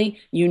lonely,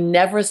 you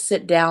never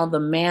sit down the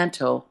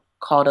mantle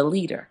called a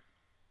leader.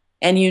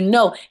 And you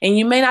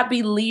may not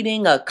be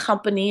leading a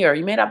company, or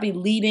you may not be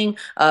leading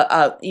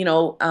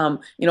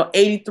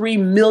 83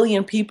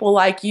 million people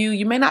like you.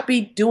 You may not be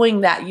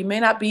doing that. You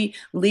may not be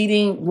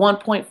leading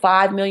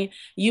 1.5 million.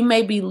 You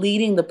may be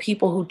leading the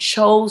people who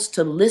chose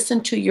to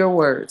listen to your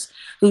words,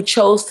 who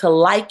chose to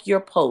like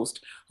your post,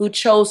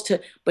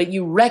 but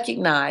you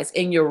recognize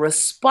and you're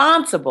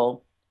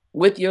responsible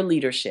with your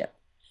leadership.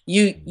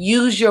 You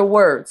use your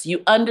words.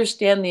 You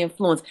understand the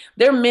influence.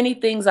 There are many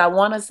things I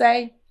want to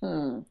say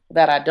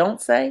that I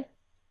don't say,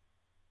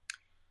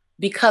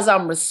 because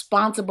I'm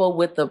responsible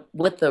with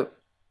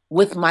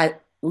my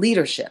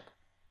leadership.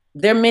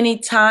 There are many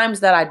times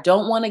that I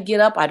don't want to get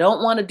up, I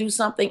don't want to do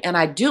something, and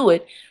I do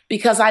it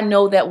because I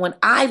know that when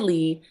I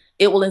lead,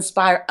 it will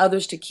inspire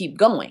others to keep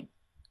going.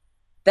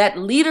 That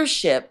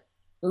leadership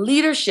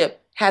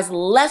has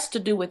less to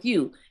do with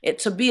you.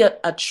 To be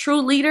a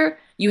true leader,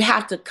 you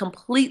have to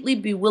completely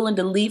be willing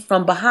to lead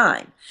from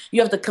behind.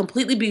 You have to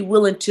completely be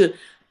willing to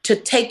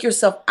take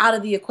yourself out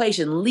of the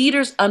equation.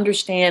 Leaders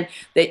understand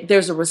that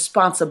there's a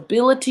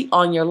responsibility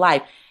on your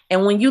life.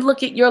 And when you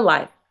look at your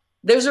life,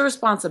 there's a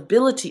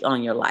responsibility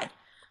on your life.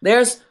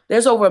 There's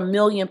over 1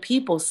 million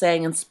people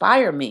saying,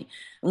 inspire me.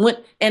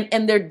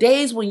 And there are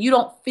days when you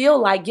don't feel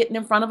like getting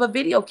in front of a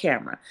video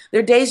camera. There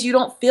are days you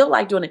don't feel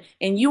like doing it.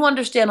 And you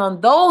understand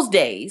on those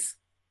days,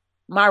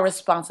 my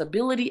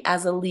responsibility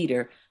as a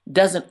leader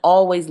doesn't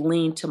always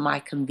lean to my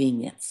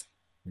convenience.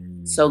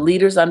 So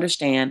leaders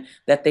understand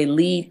that they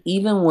lead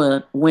even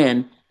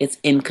when it's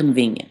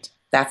inconvenient.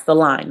 That's the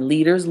line.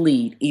 Leaders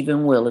lead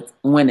even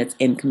when it's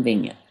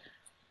inconvenient.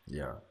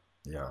 Yeah.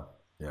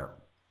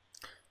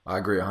 I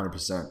agree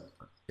 100%.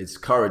 It's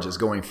courage, it's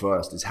going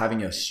first. It's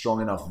having a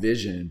strong enough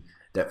vision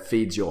that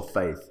feeds your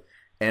faith.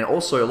 And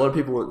also a lot of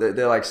people,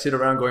 they're like sit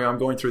around going, I'm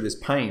going through this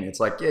pain. It's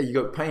like, yeah, you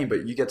got pain,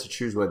 but you get to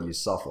choose whether you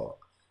suffer.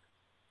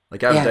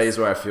 Like I have days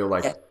where I feel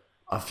like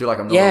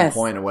I'm not on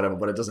point or whatever,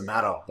 but it doesn't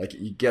matter. Like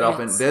you get up,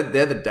 and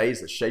they're the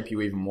days that shape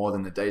you even more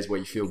than the days where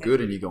you feel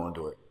good and you go and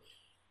do it.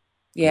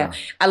 Yeah.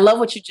 I love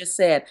what you just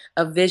said,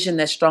 a vision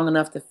that's strong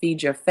enough to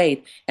feed your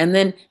faith. And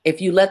then if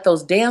you let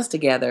those dance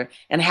together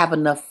and have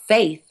enough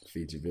faith,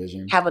 feed your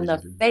vision, have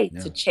enough faith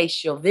to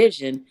chase your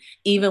vision,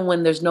 even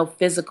when there's no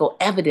physical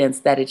evidence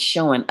that it's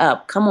showing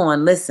up. Come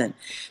on, listen.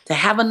 To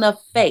have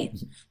enough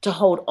faith to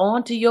hold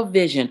on to your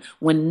vision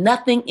when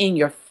nothing in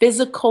your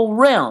physical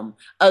realm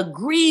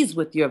agrees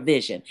with your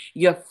vision.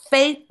 Your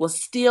faith will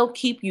still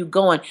keep you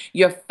going.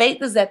 Your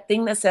faith is that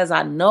thing that says,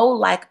 I know,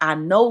 like I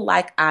know,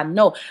 like I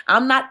know.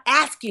 I'm not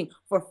asking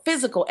for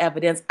physical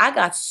evidence. I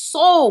got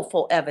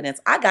soulful evidence.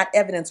 I got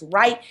evidence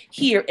right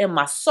here in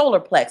my solar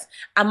plex.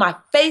 And my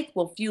faith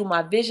will fuel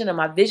my vision, and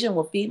my vision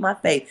will feed my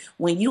faith.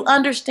 When you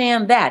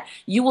understand that,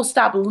 you will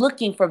stop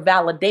looking for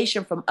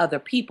validation from other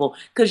people,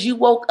 because you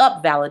woke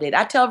up validated.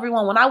 I tell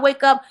everyone, when I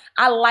wake up,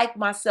 I like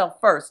myself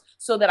first,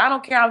 so that I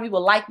don't care how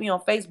people like me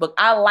on Facebook.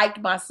 I liked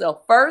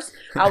myself first.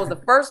 I was the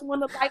first one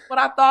to like what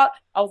I thought.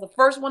 I was the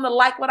first one to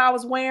like what I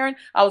was wearing.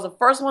 I was the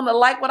first one to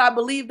like what I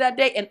believed that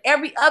day. And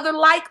every other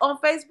like on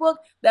Facebook,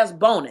 that's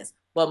bonus.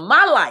 But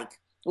my like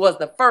was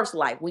the first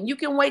like. When you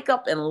can wake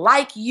up and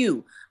like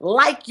you,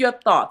 like your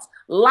thoughts,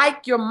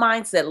 like your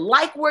mindset,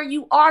 like where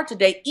you are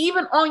today,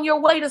 even on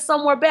your way to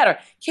somewhere better.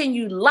 Can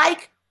you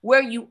like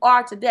where you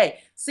are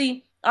today?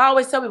 See, I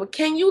always tell people,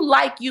 can you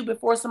like you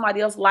before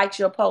somebody else likes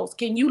your post?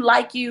 Can you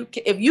like you?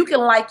 If you can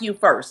like you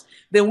first,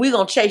 then we're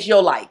going to chase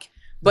your like.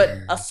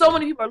 But so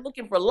many people are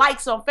looking for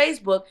likes on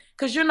Facebook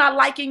because you're not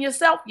liking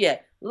yourself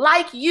yet.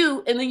 Like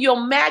you, and then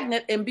you'll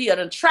magnet and be an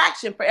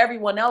attraction for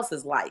everyone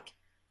else's like.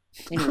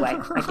 Anyway,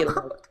 I get a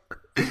little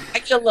I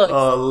get a little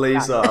Oh, excited.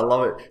 Lisa, I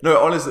love it. No,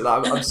 honestly,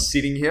 I'm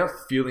sitting here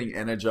feeling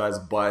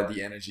energized by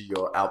the energy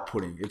you're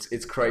outputting.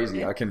 It's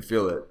crazy. I can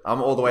feel it.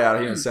 I'm all the way out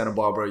here in Santa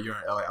Barbara. You're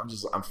in LA.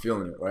 I'm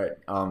feeling it, right?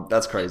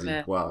 That's crazy.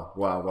 Amen. Wow,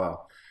 wow,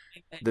 wow.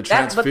 The But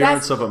transference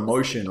that's of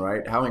emotion,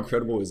 right? How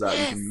incredible is that?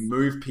 You can yes,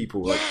 move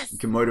people, like you yes,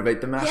 can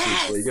motivate the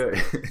masses. There you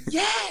yes. go.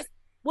 Yes.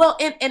 Well,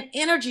 and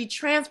energy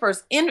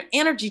transfers,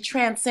 energy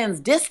transcends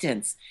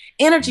distance.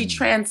 Energy Mm,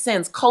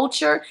 transcends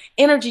culture.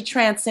 Energy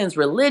transcends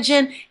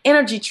religion.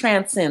 Energy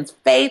transcends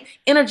faith.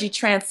 Energy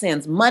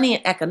transcends money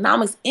and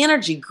economics.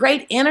 Energy,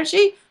 great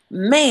energy.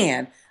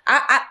 Man,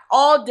 I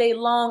all day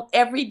long,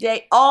 every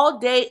day, all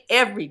day,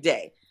 every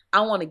day.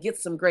 I want to get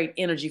some great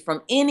energy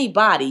from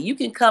anybody. You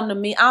can come to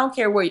me. I don't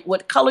care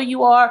what color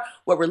you are,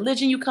 what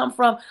religion you come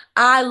from.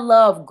 I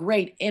love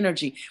great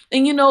energy.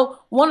 And you know,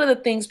 one of the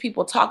things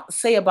people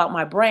say about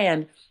my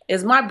brand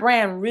is my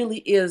brand really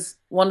is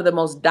one of the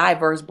most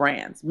diverse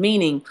brands,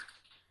 meaning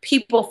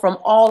people from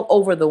all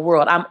over the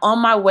world. I'm on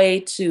my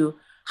way to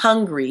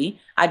Hungary.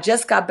 I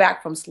just got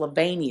back from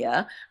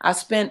Slovenia. I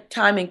spent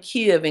time in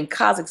Kiev, in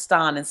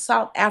Kazakhstan, in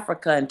South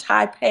Africa, in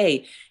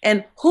Taipei.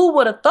 And who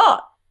would have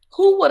thought?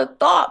 Who would have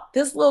thought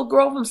this little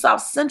girl from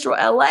South Central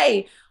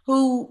LA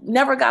who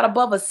never got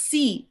above a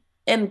C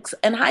in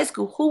high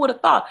school? Who would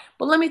have thought?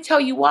 But let me tell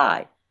you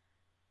why.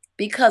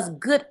 Because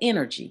good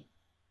energy,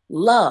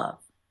 love,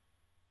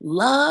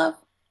 love,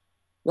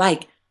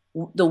 like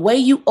the way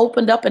you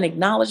opened up and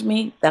acknowledged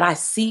me that I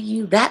see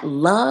you, that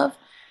love,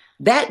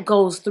 that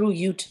goes through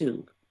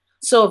YouTube.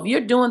 So if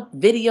you're doing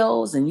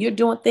videos and you're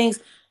doing things,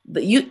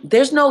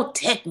 there's no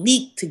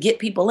technique to get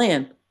people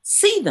in.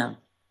 See them,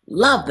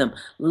 wow.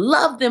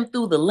 love them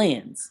through the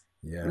lens.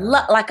 Yeah.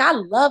 Like I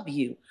love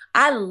you.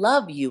 I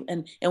love you.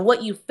 And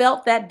what you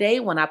felt that day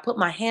when I put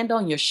my hand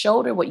on your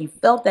shoulder, what you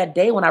felt that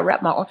day when I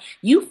wrapped my arm,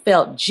 you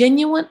felt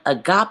genuine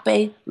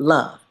agape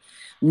love.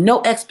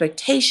 No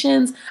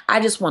expectations. I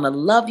just want to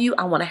love you.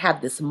 I want to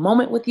have this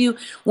moment with you.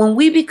 When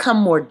we become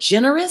more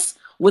generous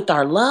with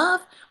our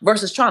love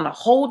versus trying to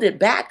hold it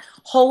back,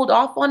 hold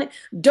off on it,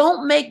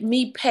 don't make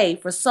me pay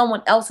for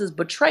someone else's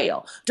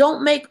betrayal.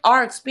 Don't make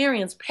our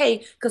experience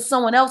pay because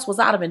someone else was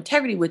out of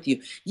integrity with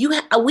you.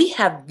 We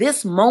have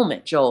this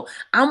moment, Joel.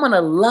 I'm going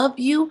to love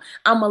you.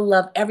 I'm going to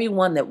love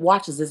everyone that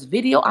watches this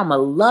video. I'm going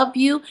to love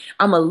you.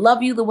 I'm going to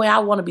love you the way I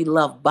want to be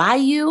loved by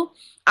you.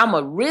 I'm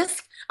going to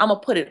risk. I'm going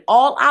to put it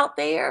all out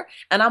there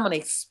and I'm going to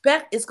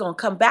expect it's going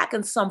to come back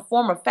in some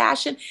form or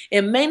fashion.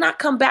 It may not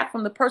come back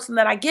from the person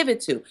that I give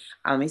it to.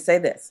 Let me say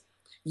this.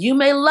 You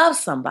may love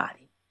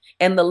somebody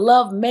and the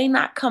love may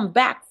not come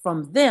back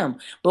from them.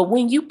 But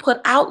when you put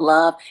out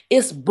love,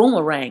 it's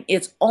boomerang.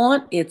 It's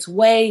on its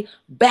way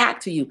back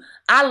to you.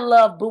 I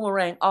love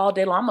boomerang all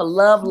day long. I'm going to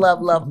love,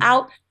 love, love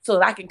out so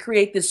that I can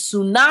create this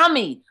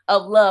tsunami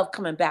of love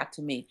coming back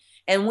to me.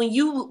 And when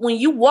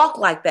you walk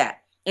like that,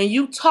 and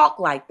you talk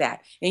like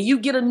that, and you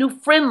get a new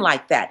friend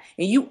like that,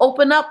 and you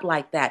open up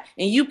like that,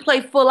 and you play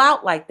full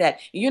out like that,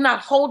 and you're not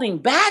holding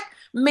back,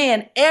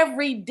 man,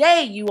 every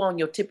day you on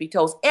your tippy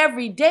toes.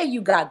 Every day you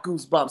got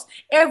goosebumps.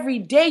 Every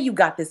day you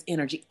got this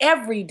energy.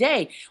 Every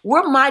day.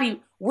 We're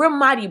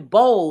mighty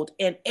bold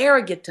and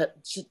arrogant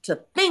to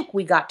think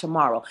we got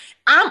tomorrow.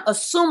 I'm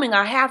assuming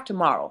I have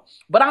tomorrow,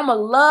 but I'm a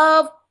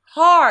love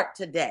hard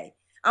today.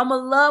 I'm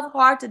going to love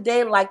hard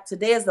today like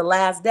today is the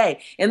last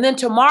day. And then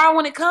tomorrow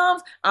when it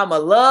comes, I'm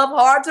going to love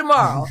hard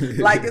tomorrow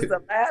like it's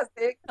the last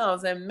day it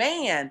comes. And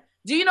man,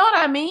 do you know what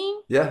I mean?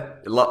 Yeah,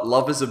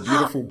 love is a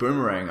beautiful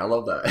boomerang. I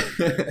love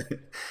that.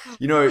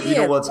 You know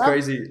Yeah, what's love.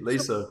 crazy,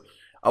 Lisa?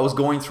 I was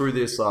going through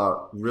this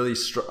really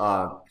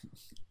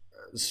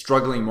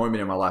struggling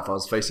moment in my life. I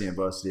was facing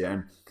adversity,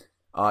 and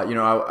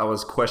I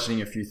was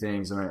questioning a few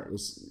things, and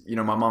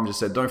my mom just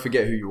said, "Don't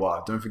forget who you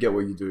are. Don't forget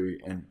what you do,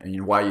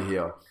 and why you're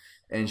here."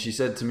 And she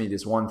said to me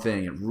this one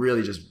thing. It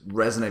really just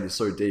resonated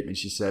so deep. And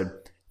she said,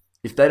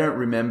 if they only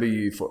remember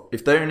you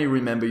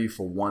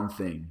for one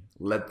thing,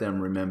 let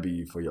them remember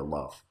you for your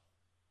love.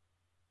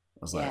 I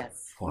was like,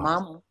 Yes, wow,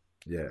 mama,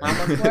 yeah,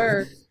 mama's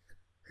words,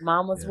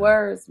 mama's yeah,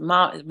 words,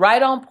 mom,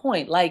 right on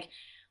point. Like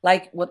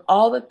with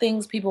all the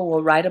things people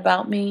will write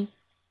about me,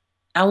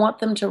 I want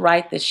them to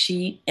write that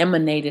she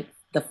emanated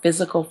the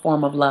physical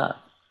form of love.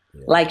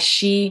 yeah, Like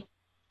she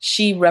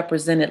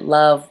represented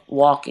love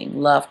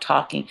walking, love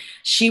talking.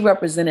 She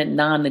represented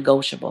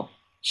non-negotiable.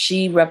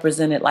 She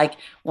represented, like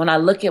when I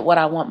look at what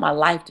I want my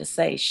life to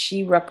say,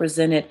 she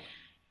represented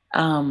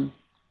um,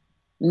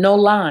 no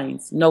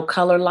lines, no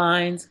color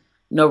lines,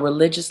 no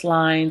religious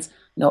lines,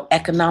 no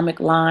economic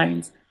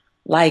lines.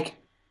 Like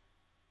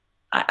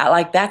I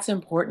like that's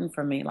important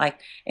for me. Like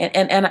and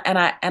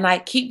I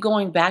keep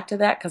going back to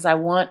that because I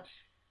want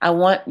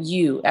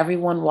you,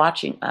 everyone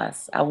watching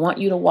us. I want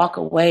you to walk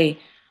away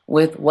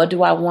with what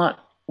do I want?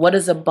 What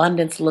does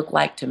abundance look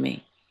like to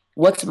me?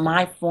 What's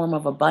my form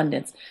of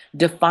abundance?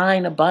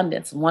 Define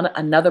abundance.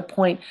 Another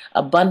point,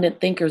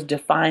 abundant thinkers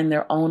define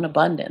their own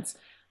abundance.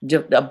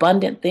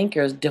 Abundant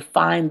thinkers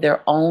define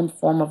their own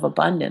form of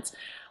abundance.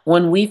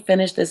 When we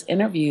finish this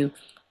interview,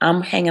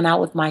 I'm hanging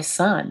out with my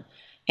son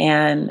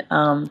and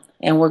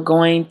we're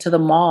going to the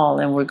mall,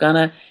 and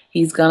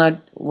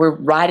we're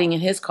riding in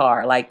his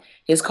car. Like,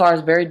 his car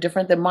is very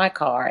different than my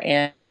car,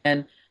 and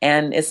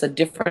it's a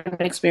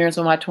different experience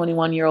when my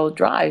 21-year-old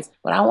drives.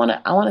 But I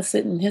want to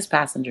sit in his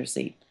passenger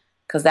seat,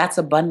 because that's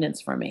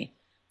abundance for me.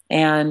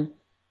 And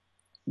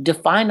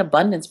define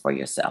abundance for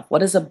yourself. What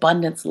does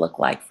abundance look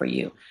like for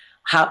you?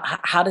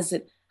 How does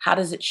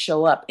it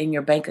show up in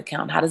your bank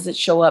account? How does it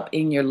show up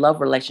in your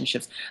love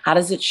relationships? How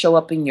does it show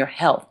up in your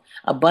health?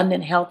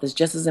 Abundant health is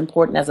just as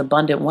important as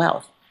abundant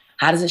wealth.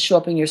 How does it show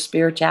up in your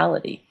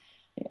spirituality?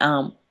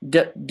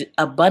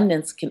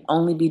 Abundance can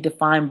only be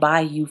defined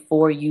by you,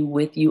 for you,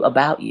 with you,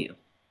 about you.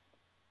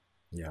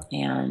 Yeah.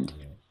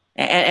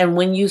 And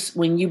when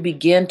you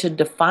begin to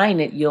define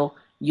it,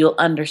 you'll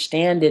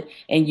understand it,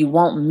 and you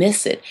won't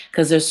miss it,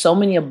 because there's so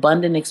many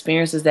abundant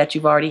experiences that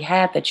you've already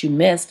had that you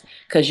missed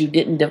because you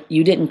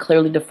didn't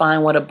clearly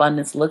define what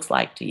abundance looks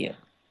like to you.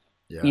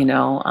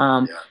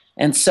 Yeah.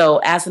 And so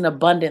as an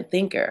abundant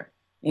thinker,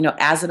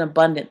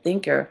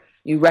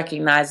 you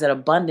recognize that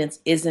abundance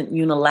isn't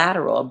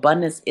unilateral.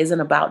 Abundance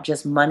isn't about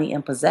just money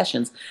and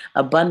possessions.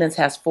 Abundance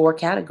has 4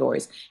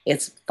 categories.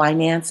 It's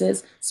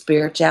finances,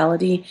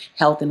 spirituality,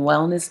 health and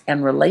wellness,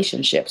 and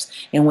relationships.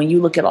 And when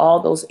you look at all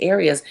those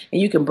areas,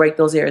 and you can break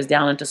those areas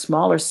down into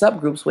smaller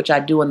subgroups, which I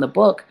do in the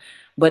book,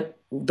 but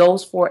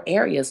those 4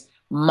 areas,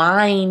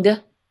 mind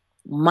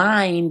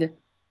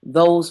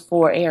those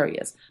 4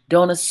 areas.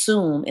 Don't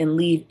assume and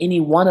leave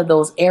any one of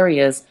those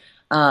areas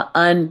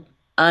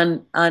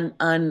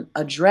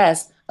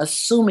unaddressed,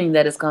 assuming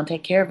that it's going to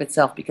take care of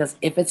itself. Because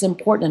if it's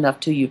important enough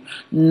to you,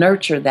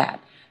 nurture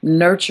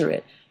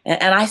it.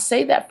 And I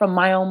say that from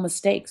my own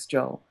mistakes,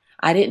 Joe.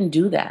 I didn't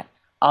do that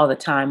all the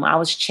time. I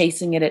was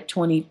chasing it at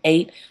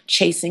 28,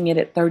 chasing it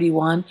at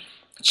 31,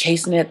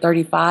 chasing it at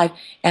 35,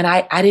 and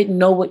I didn't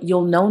know what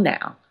you'll know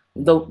now.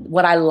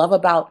 What I love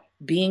about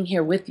being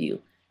here with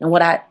you, and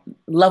what I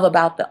love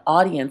about the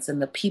audience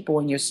and the people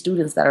and your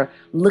students that are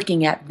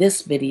looking at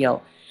this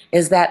video,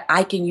 is that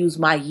I can use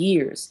my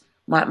years,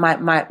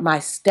 my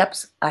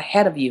steps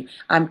ahead of you.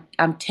 I'm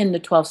 10 to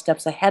 12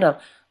 steps ahead of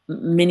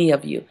many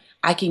of you.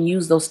 I can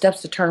use those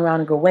steps to turn around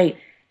and go, wait,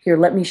 here,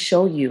 let me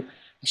show you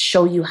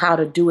how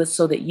to do it,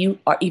 so that you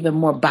are even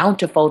more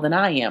bountiful than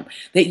I am,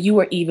 that you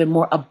are even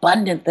more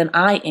abundant than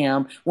I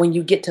am when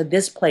you get to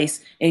this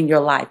place in your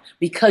life,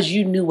 because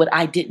you knew what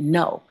I didn't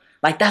know.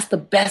 Like, that's the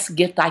best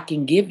gift I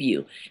can give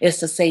you, is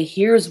to say,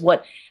 here's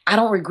what I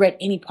don't regret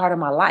any part of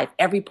my life.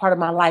 Every part of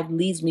my life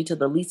leads me to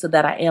the Lisa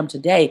that I am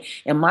today.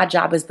 And my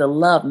job is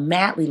to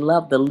madly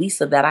love the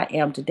Lisa that I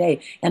am today.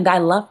 And I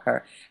love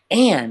her.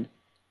 And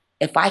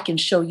if I can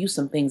show you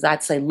some things,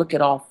 I'd say, look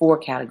at all 4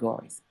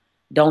 categories.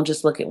 Don't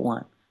just look at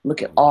one.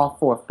 Look at all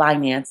 4: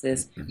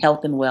 finances,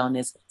 health and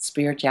wellness,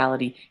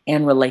 spirituality,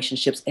 and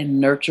relationships, and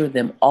nurture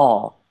them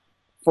all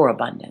for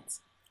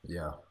abundance.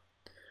 Yeah.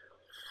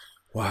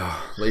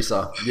 Wow,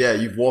 Lisa. Yeah,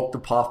 you've walked the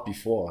path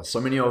before. So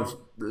many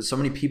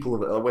people,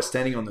 we're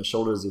standing on the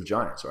shoulders of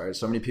giants, right?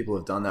 So many people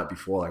have done that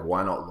before. Like,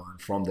 why not learn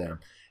from them?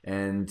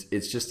 And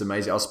it's just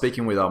amazing. I was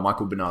speaking with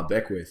Michael Bernard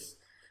Beckwith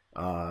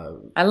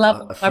I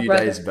love a few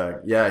days back.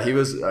 Yeah,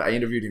 I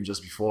interviewed him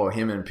just before,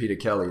 him and Peter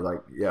Kelly. Like,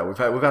 yeah, we've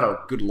had a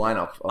good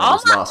lineup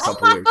this last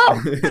couple of weeks.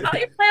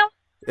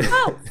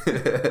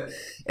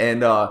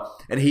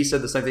 And he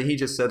said the same thing. He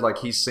just said, like,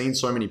 he's seen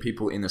so many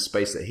people in the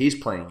space that he's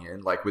playing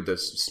in, like with the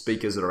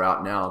speakers that are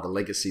out now, the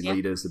legacy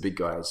leaders, the big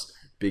guys,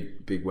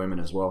 big women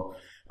as well.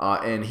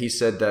 And he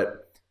said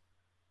that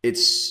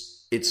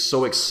it's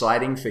so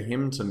exciting for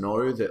him to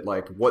know that,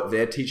 like, what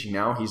they're teaching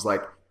now, he's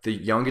like, the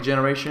younger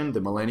generation, the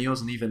millennials,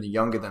 and even the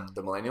younger than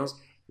the millennials,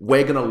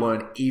 we're going to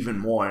learn even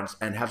more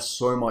and have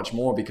so much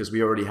more, because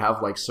we already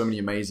have, like, so many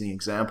amazing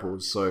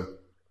examples. So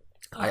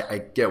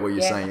I get what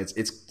you're saying. I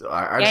just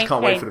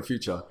can't wait for the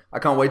future. I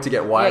can't wait to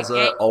get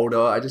wiser,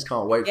 older. I just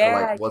can't wait for,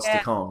 like, what's to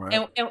come,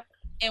 right?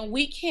 And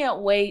we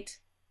can't wait.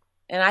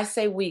 And I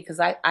say we, because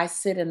I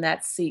sit in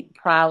that seat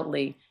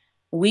proudly.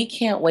 We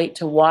can't wait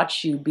to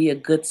watch you be a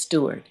good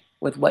steward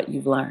with what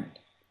you've learned.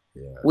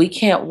 Yeah. We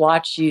can't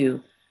wait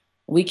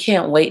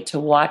to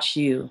watch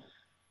you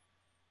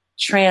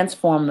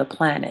transform the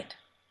planet.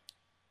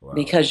 Wow.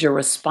 Because you're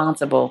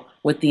responsible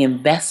with the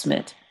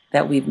investment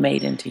that we've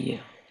made into you.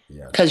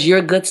 Because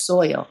you're good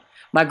soil.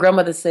 My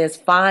grandmother says,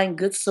 find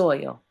good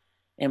soil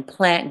and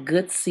plant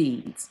good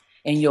seeds,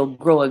 and you'll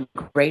grow a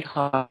great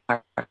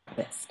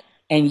harvest.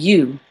 And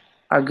you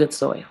are good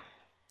soil.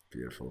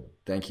 Beautiful.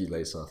 Thank you,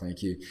 Lisa.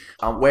 Thank you.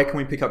 Where can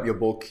we pick up your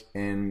book,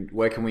 and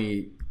where can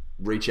we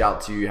reach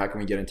out to you? How can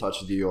we get in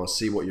touch with you or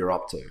see what you're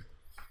up to?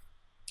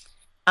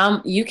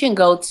 You can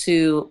go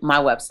to my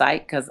website,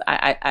 because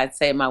I'd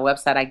say my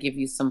website, I give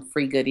you some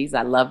free goodies.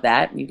 I love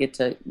that. You get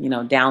to,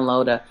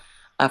 download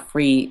a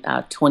free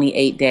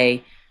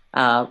 28-day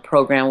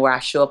program where I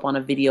show up on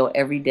a video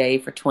every day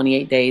for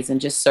 28 days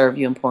and just serve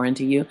you and pour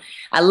into you.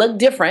 I look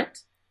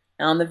different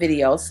on the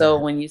video. So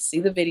when you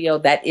see the video,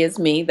 that is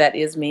me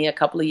a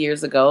couple of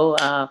years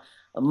ago,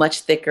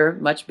 much thicker,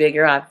 much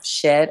bigger. I've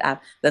shed.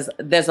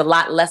 There's a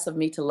lot less of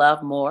me to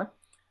love more.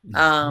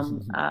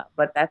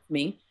 But that's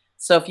me.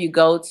 So if you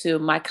go to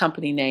my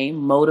company name,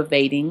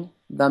 Motivating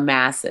the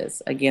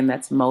Masses, again,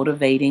 that's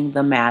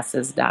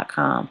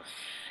motivatingthemasses.com.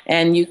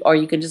 And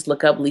you can just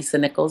look up Lisa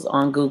Nichols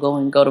on Google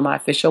and go to my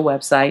official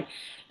website,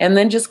 and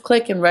then just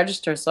click and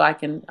register so I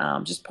can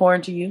just pour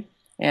into you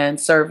and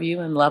serve you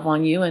and love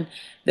on you. And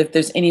if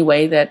there's any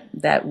way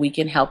that we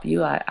can help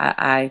you,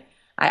 I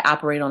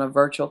operate on a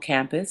virtual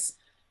campus,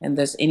 and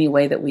there's any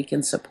way that we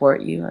can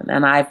support you.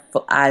 And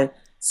I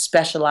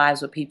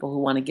specialize with people who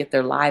want to get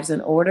their lives in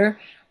order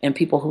and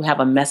people who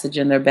have a message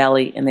in their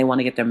belly and they want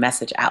to get their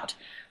message out.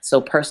 So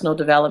personal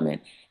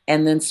development,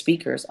 and then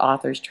speakers,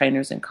 authors,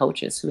 trainers, and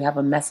coaches who have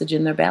a message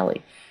in their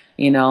belly.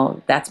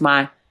 That's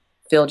my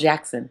Phil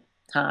Jackson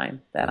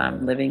time that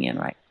I'm living in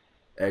right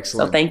now.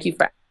 Excellent. So thank you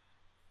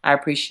I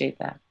appreciate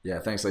that. Yeah,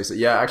 thanks, Lisa.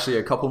 Yeah, actually,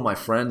 a couple of my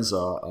friends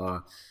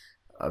are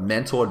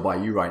mentored by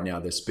you right now.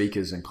 They're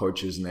speakers and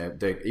coaches, and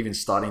they're even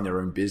starting their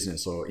own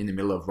business or in the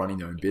middle of running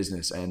their own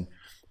business. And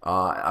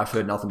I've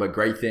heard nothing but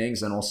great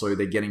things, and also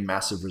they're getting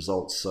massive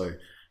results. So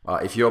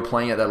if you're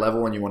playing at that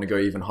level and you want to go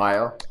even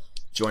higher,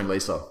 join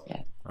Lisa.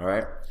 Yeah. All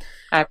right?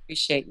 I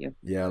appreciate you.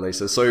 Yeah,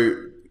 Lisa.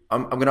 So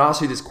I'm going to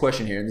ask you this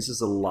question here, and this is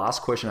the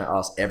last question I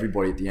ask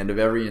everybody at the end of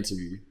every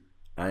interview.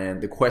 And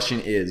the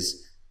question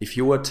is, if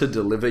you were to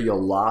deliver your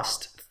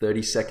last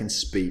 30-second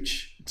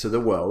speech to the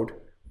world,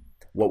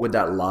 what would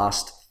that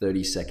last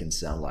 30 seconds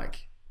sound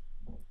like?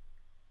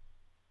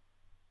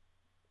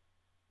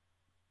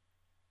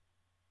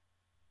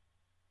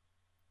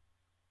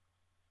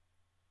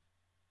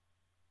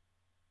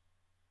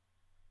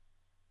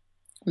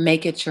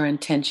 Make it your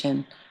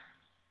intention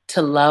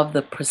to love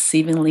the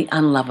perceivingly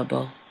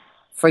unlovable,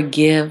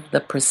 forgive the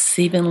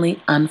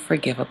perceivingly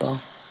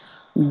unforgivable,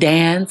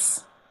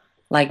 dance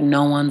like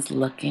no one's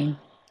looking,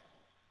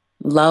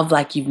 love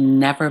like you've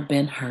never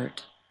been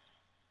hurt,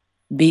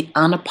 be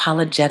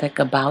unapologetic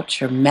about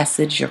your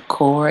message, your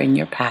core, and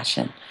your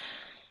passion,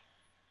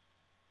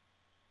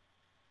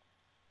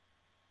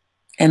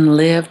 and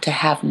live to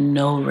have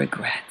no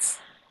regrets.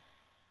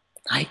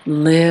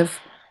 Live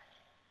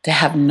to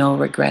have no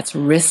regrets.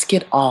 Risk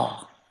it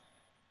all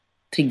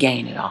to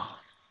gain it all.